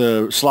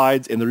the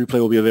slides, and the replay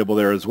will be available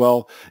there as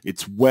well.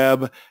 It's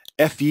Web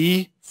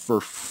FE for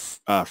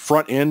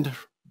front end,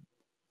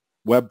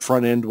 web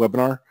front end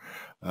webinar.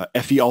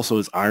 FE also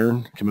is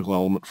iron, chemical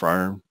element for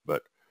iron,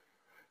 but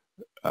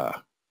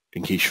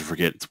in case you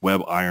forget, it's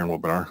Web Iron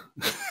webinar.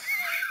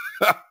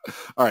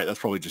 All right, that's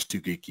probably just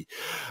too geeky.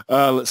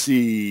 Let's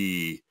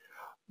see.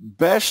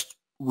 Best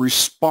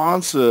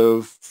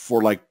responsive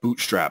for like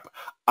Bootstrap.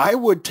 I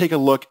would take a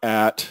look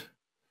at,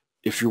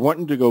 if you're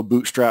wanting to go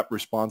Bootstrap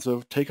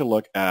responsive, take a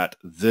look at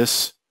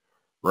this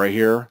right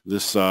here,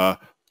 this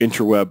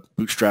interweb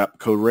Bootstrap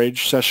Code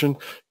Rage session,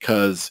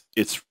 because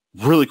it's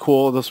really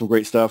cool. It does some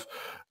great stuff.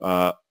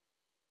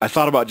 I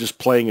thought about just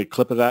playing a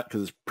clip of that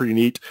because it's pretty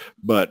neat,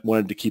 but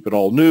wanted to keep it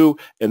all new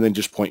and then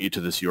just point you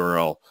to this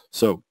URL.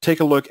 So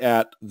take a look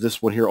at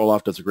this one here.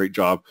 Olaf does a great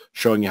job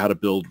showing you how to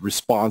build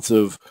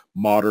responsive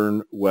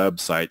modern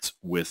websites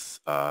with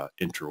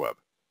Interweb.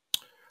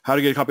 How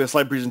to get a copy of the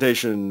slide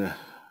presentation.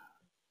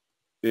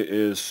 It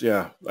is,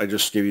 yeah, I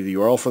just gave you the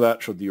URL for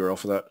that, showed the URL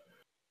for that.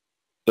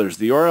 There's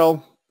the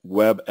URL,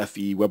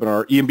 WebFE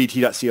webinar,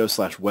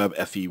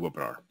 embt.co/WebFE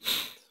webinar.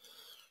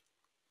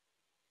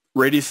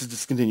 Radius is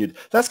discontinued.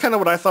 That's kind of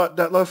what I thought,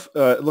 Detlef.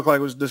 It looked like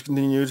it was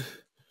discontinued.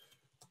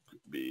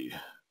 Could be,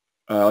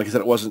 like I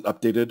said, it wasn't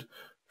updated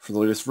for the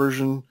latest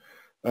version.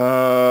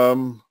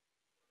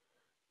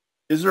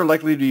 Is there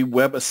likely to be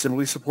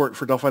WebAssembly support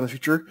for Delphi in the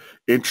future?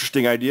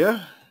 Interesting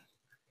idea.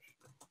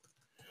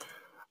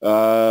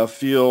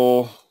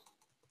 Feel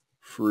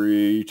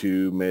free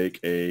to make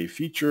a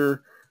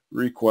feature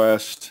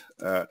request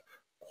at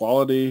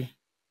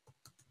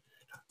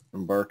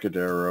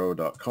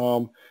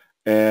quality.embarcadero.com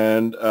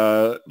and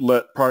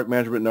let product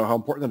management know how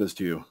important that is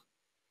to you.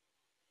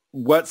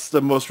 what's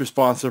the most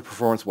responsive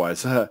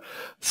performance-wise?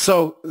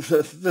 So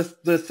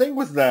the thing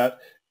with that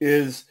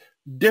is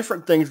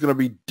different things going to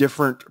be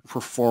different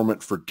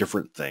performant for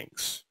different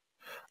things.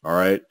 All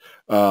right.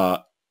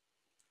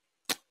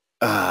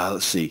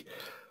 Let's see.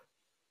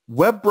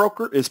 Web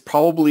broker is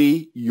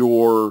probably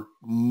your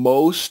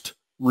most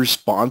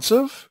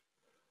responsive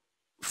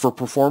for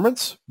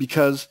performance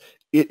because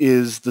it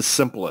is the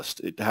simplest.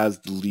 It has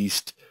the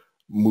least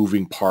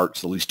moving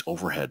parts, the least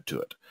overhead to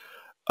it.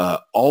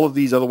 All of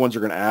these other ones are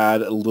going to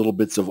add little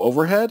bits of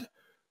overhead,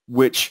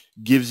 which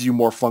gives you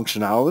more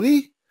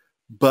functionality,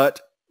 but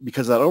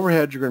because of that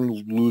overhead, you're going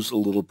to lose a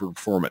little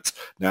performance.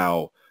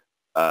 Now,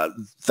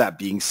 that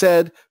being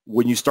said,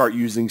 when you start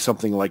using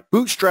something like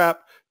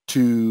Bootstrap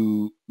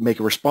to make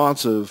a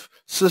responsive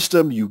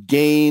system, you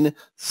gain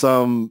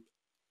some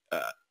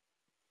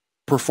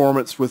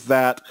performance with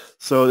that.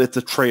 So it's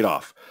a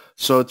trade-off.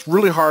 So it's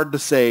really hard to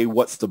say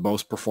what's the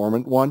most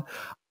performant one.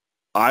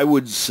 I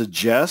would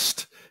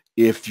suggest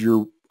if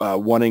you're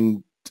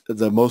wanting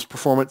the most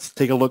performance,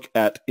 take a look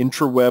at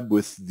IntraWeb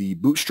with the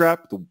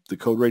Bootstrap, the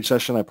Code Rage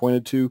session I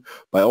pointed to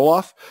by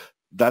Olaf.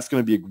 That's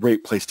going to be a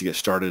great place to get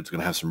started. It's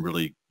going to have some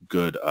really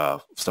good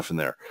stuff in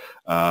there.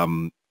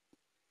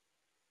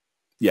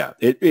 Yeah,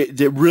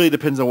 it really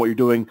depends on what you're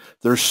doing.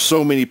 There's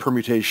so many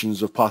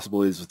permutations of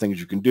possibilities of things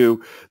you can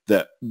do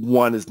that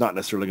one is not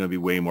necessarily going to be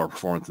way more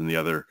performant than the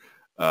other.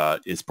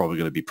 It's probably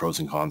going to be pros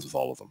and cons with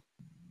all of them.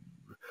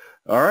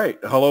 All right.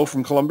 Hello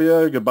from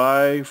Colombia.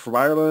 Goodbye from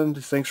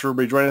Ireland. Thanks for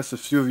everybody joining us. A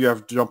few of you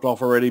have jumped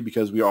off already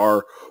because we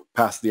are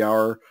past the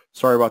hour.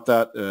 Sorry about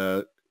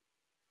that.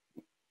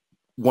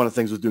 One of the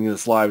things with doing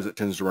this live is it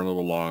tends to run a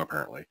little long,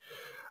 apparently.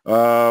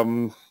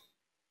 Going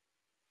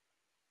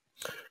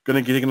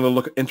to get a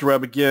look at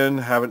InterWeb again.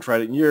 Haven't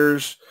tried it in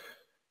years.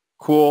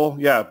 Cool.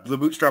 Yeah, the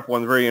Bootstrap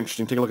one, very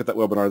interesting. Take a look at that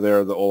webinar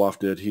there that Olaf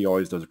did. He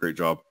always does a great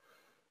job.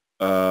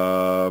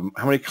 How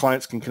many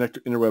clients can connect to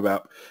InterWeb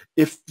app?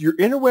 If your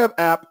InterWeb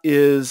app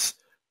is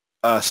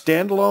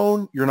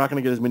standalone, you're not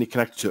going to get as many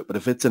connected to it. But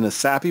if it's in a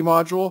SAPI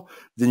module,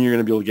 then you're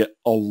going to be able to get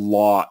a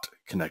lot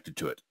connected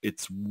to it.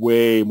 It's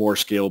way more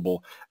scalable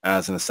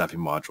as in a SAPI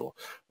module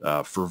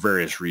for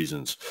various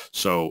reasons.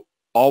 So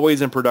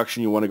always in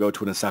production, you want to go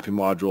to an SAPI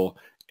module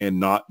and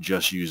not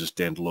just use a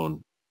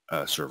standalone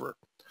server.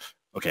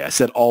 Okay, I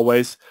said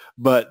always,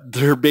 but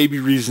there may be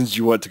reasons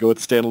you want to go with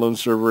a standalone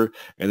server,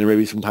 and there may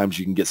be sometimes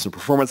you can get some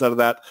performance out of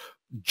that.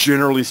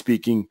 Generally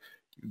speaking,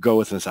 go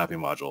with an SAPI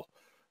module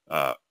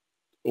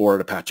or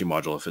an Apache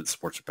module if it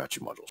supports Apache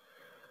modules.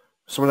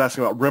 Someone's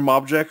asking about RIM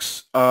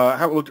objects. I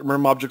haven't looked at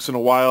RIM objects in a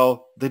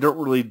while. They don't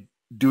really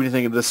do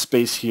anything in this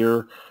space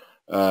here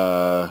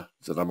that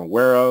I'm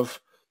aware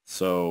of,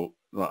 so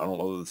I don't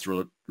know that it's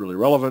really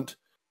relevant.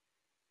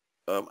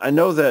 I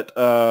know that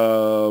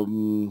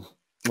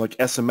like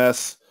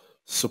SMS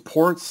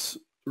supports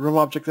RIM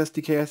Object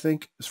SDK, I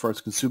think, as far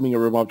as consuming a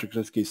RIM Object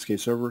SDK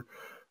server.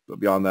 But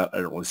beyond that, I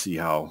don't really see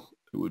how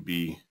it would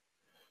be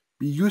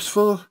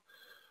useful.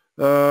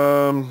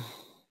 Okay.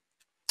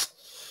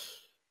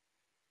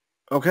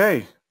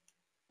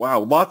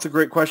 Wow, lots of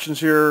great questions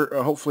here.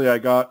 Hopefully I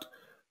got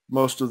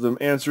most of them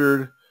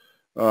answered.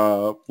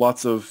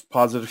 Lots of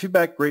positive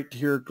feedback. Great to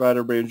hear. Glad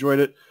everybody enjoyed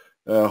it.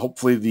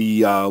 Hopefully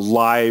the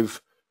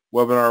live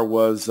webinar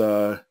was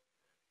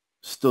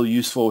still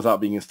useful without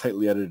being as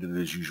tightly edited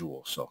as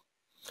usual. So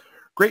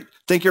great.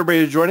 Thank you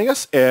everybody for joining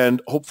us,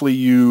 and hopefully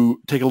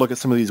you take a look at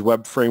some of these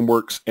web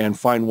frameworks and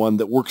find one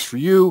that works for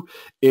you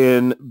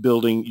in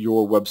building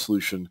your web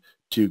solution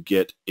to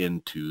get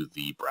into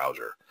the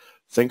browser.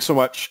 Thanks so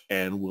much,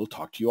 and we'll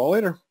talk to you all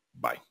later.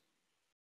 Bye.